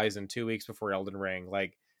before Horizon, 2 weeks before Elden Ring,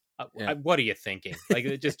 like, what are you thinking?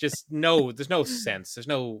 Like, just no, there's no sense. There's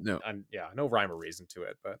no rhyme or reason to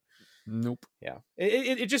it. But nope. Yeah,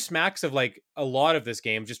 it just smacks of, like, a lot of this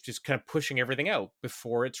game just kind of pushing everything out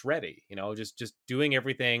before it's ready. You know, just doing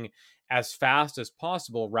everything as fast as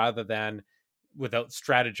possible, rather than without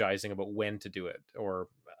strategizing about when to do it. Or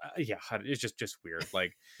it's just weird.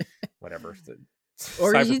 Like, whatever.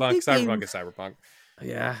 Cyberpunk is Cyberpunk.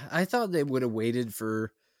 Yeah, I thought they would have waited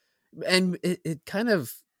for, and it kind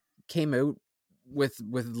of came out with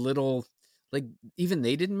little, like, even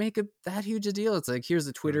they didn't make that huge a deal. It's like, here's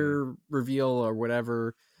a Twitter reveal or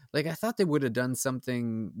whatever. Like, I thought they would have done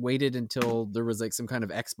something, waited until there was like some kind of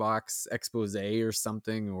Xbox expose or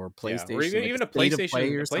something, or PlayStation, or even a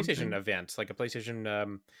PlayStation event, like a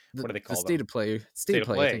PlayStation. What do they call State of Play? State of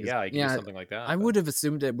Play. Yeah, you can do something like that. I would have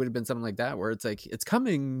assumed it would have been something like that, where it's like, it's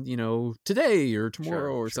coming, today or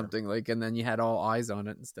tomorrow or something, like, and then you had all eyes on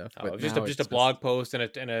it and stuff. But just a blog post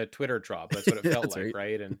and a Twitter drop. That's what it felt like,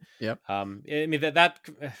 right? And I mean, that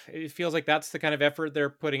it feels like that's the kind of effort they're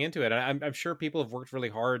putting into it. I'm sure people have worked really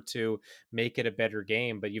hard to make it a better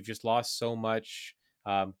game, but you've just lost so much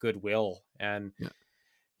goodwill. And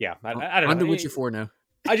I don't know. On to Witcher 4 now.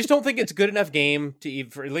 I just don't think it's a good enough game to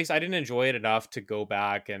even, at least I didn't enjoy it enough to go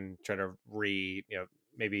back and try to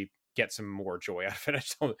maybe get some more joy out of it.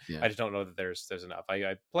 I just don't know that there's enough.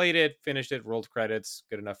 I played it, finished it, rolled credits,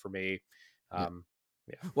 good enough for me.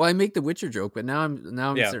 Well, I make the Witcher joke, but now I'm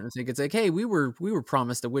starting to think it's like, hey, we were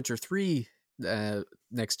promised a Witcher 3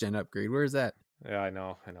 next gen upgrade. Where is that? Yeah, I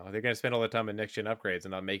know. They're going to spend all the time in next gen upgrades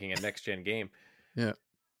and not making a next gen game. Yeah.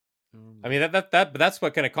 I mean that's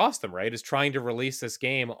what going to cost them, right? Is trying to release this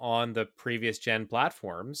game on the previous gen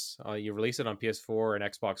platforms. You release it on PS4 and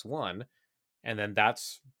Xbox One, and then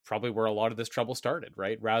that's probably where a lot of this trouble started,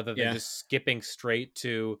 right? Rather than just skipping straight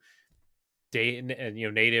to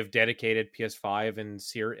native dedicated PS5 and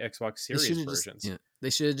Xbox Series versions. They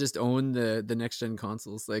should have just owned the next gen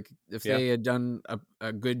consoles. Like if they had done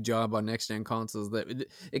a good job on next gen consoles, that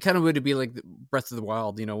it kind of would be like Breath of the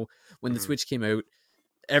Wild. When the Switch came out,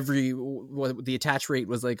 the attach rate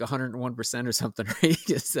was like 101% or something,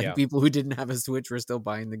 right? People who didn't have a Switch were still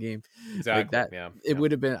buying the game. Exactly. Like that. Yeah. It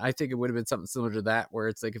would have been. I think it would have been something similar to that, where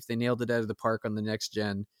it's like if they nailed it out of the park on the next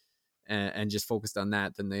gen and just focused on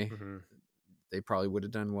that, then they probably would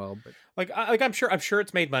have done well. But I'm sure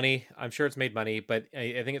it's made money. But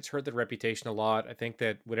I think it's hurt their reputation a lot. I think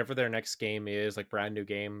that whatever their next game is, like brand new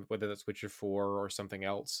game, whether that's Witcher 4 or something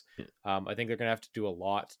else, I think they're gonna have to do a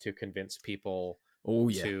lot to convince people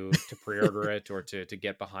to pre-order it or to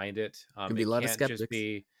get behind it. Could be a lot of skeptics.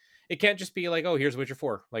 It can't just be like, oh, here's Witcher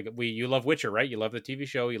 4. Like you love Witcher, right? You love the TV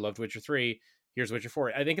show. You loved Witcher 3. Here's Witcher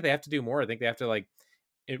 4. I think they have to do more. I think they have to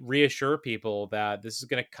reassure people that this is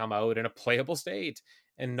going to come out in a playable state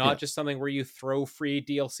and not just something where you throw free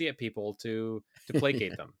DLC at people to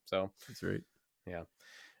placate them. So that's right. Yeah.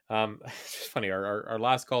 It's funny. Our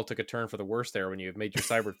last call took a turn for the worse there when you made your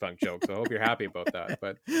Cyberpunk joke. So I hope you're happy about that.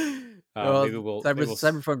 But maybe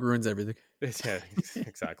Cyberpunk ruins everything. Yeah,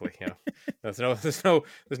 exactly. Yeah. There's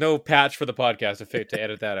no patch for the podcast to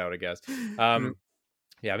edit that out, I guess.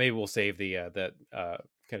 Yeah, maybe we'll save that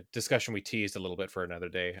kind of discussion we teased a little bit for another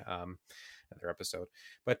day, another episode.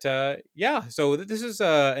 But so this is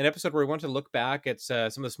an episode where we want to look back at some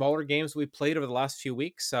of the smaller games we played over the last few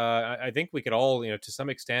weeks. I think we could all, to some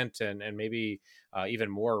extent, and maybe even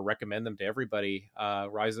more, recommend them to everybody.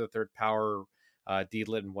 Rise of the Third Power,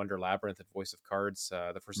 Deedlit and Wonder Labyrinth, and Voice of Cards,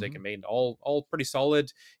 The Forsaken Maiden, all pretty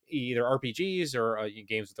solid, either RPGs or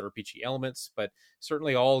games with RPG elements, but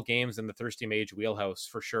certainly all games in the Thirsty Mage wheelhouse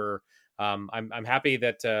for sure. I'm happy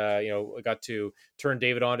that I got to turn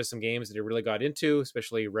David on to some games that he really got into,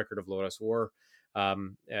 especially Record of Lodoss War.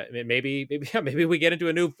 Maybe we get into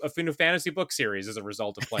a new fantasy book series as a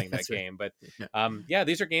result of playing that game. But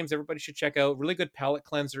these are games everybody should check out. Really good palate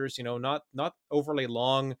cleansers. Not overly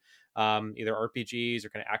long. Either RPGs or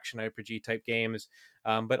kind of action RPG type games,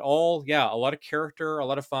 but all a lot of character, a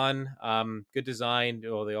lot of fun, good design.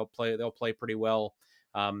 They'll play pretty well,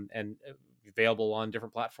 and available on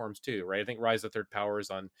different platforms too, right? I think Rise of the Third Power it's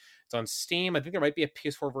on Steam. I think there might be a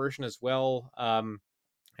PS4 version as well.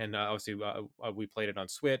 And obviously we played it on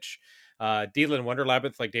Switch. Deedlit and Wonder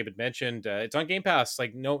Labyrinth, like David mentioned, it's on Game Pass.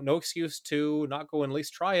 Like no excuse to not go and at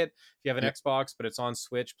least try it if you have an Xbox, but it's on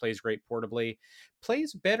Switch, plays great portably,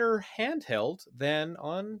 plays better handheld than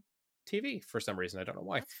on TV for some reason. I don't know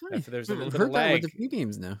why. There's a little bit of lag with a few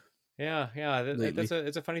games now. Yeah,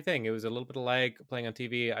 it's a funny thing. It was a little bit of lag playing on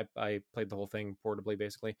TV. I played the whole thing portably,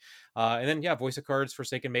 basically, and then Voice of Cards,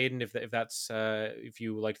 Forsaken Maiden. If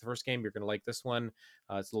you liked the first game, you're going to like this one.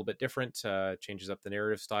 It's a little bit different, changes up the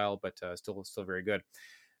narrative style, but still very good.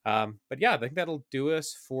 But I think that'll do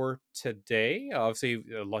us for today. Obviously,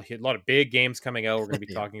 a lot of big games coming out. We're going to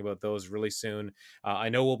be talking about those really soon. I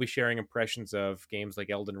know we'll be sharing impressions of games like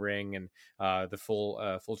Elden Ring and the full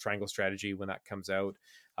Triangle Strategy when that comes out.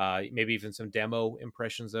 Maybe even some demo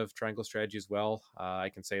impressions of Triangle Strategy as well. I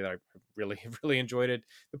can say that I really enjoyed it.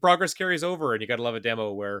 The progress carries over, and you got to love a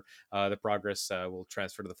demo where the progress will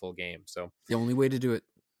transfer to the full game. So the only way to do it.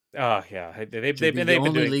 They've been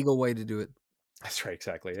doing legal way to do it. That's right,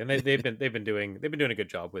 exactly, and they've been doing a good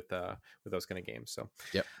job with those kind of games. So,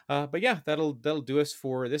 but that'll do us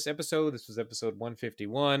for this episode. This was episode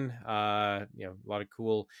 151. A lot of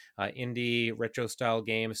cool indie retro style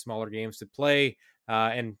games, smaller games to play,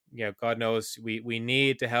 and God knows we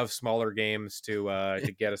need to have smaller games to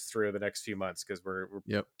get us through the next few months because we're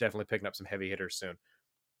definitely picking up some heavy hitters soon.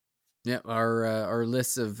 Yeah, our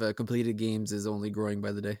list of completed games is only growing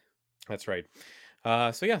by the day. That's right.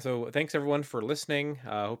 So thanks everyone for listening.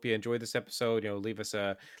 Hope you enjoyed this episode. Leave us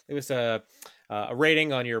a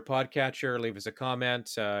rating on your podcatcher, leave us a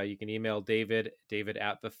comment. You can email David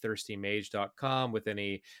at thethirstymage.com with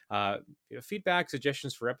any feedback,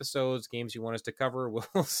 suggestions for episodes, games you want us to cover.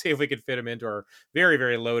 We'll see if we can fit them into our very,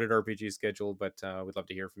 very loaded RPG schedule, but we'd love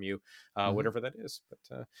to hear from you, whatever that is.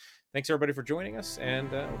 But thanks everybody for joining us,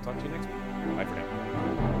 and we'll talk to you next week. Bye for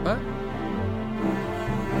now. Bye.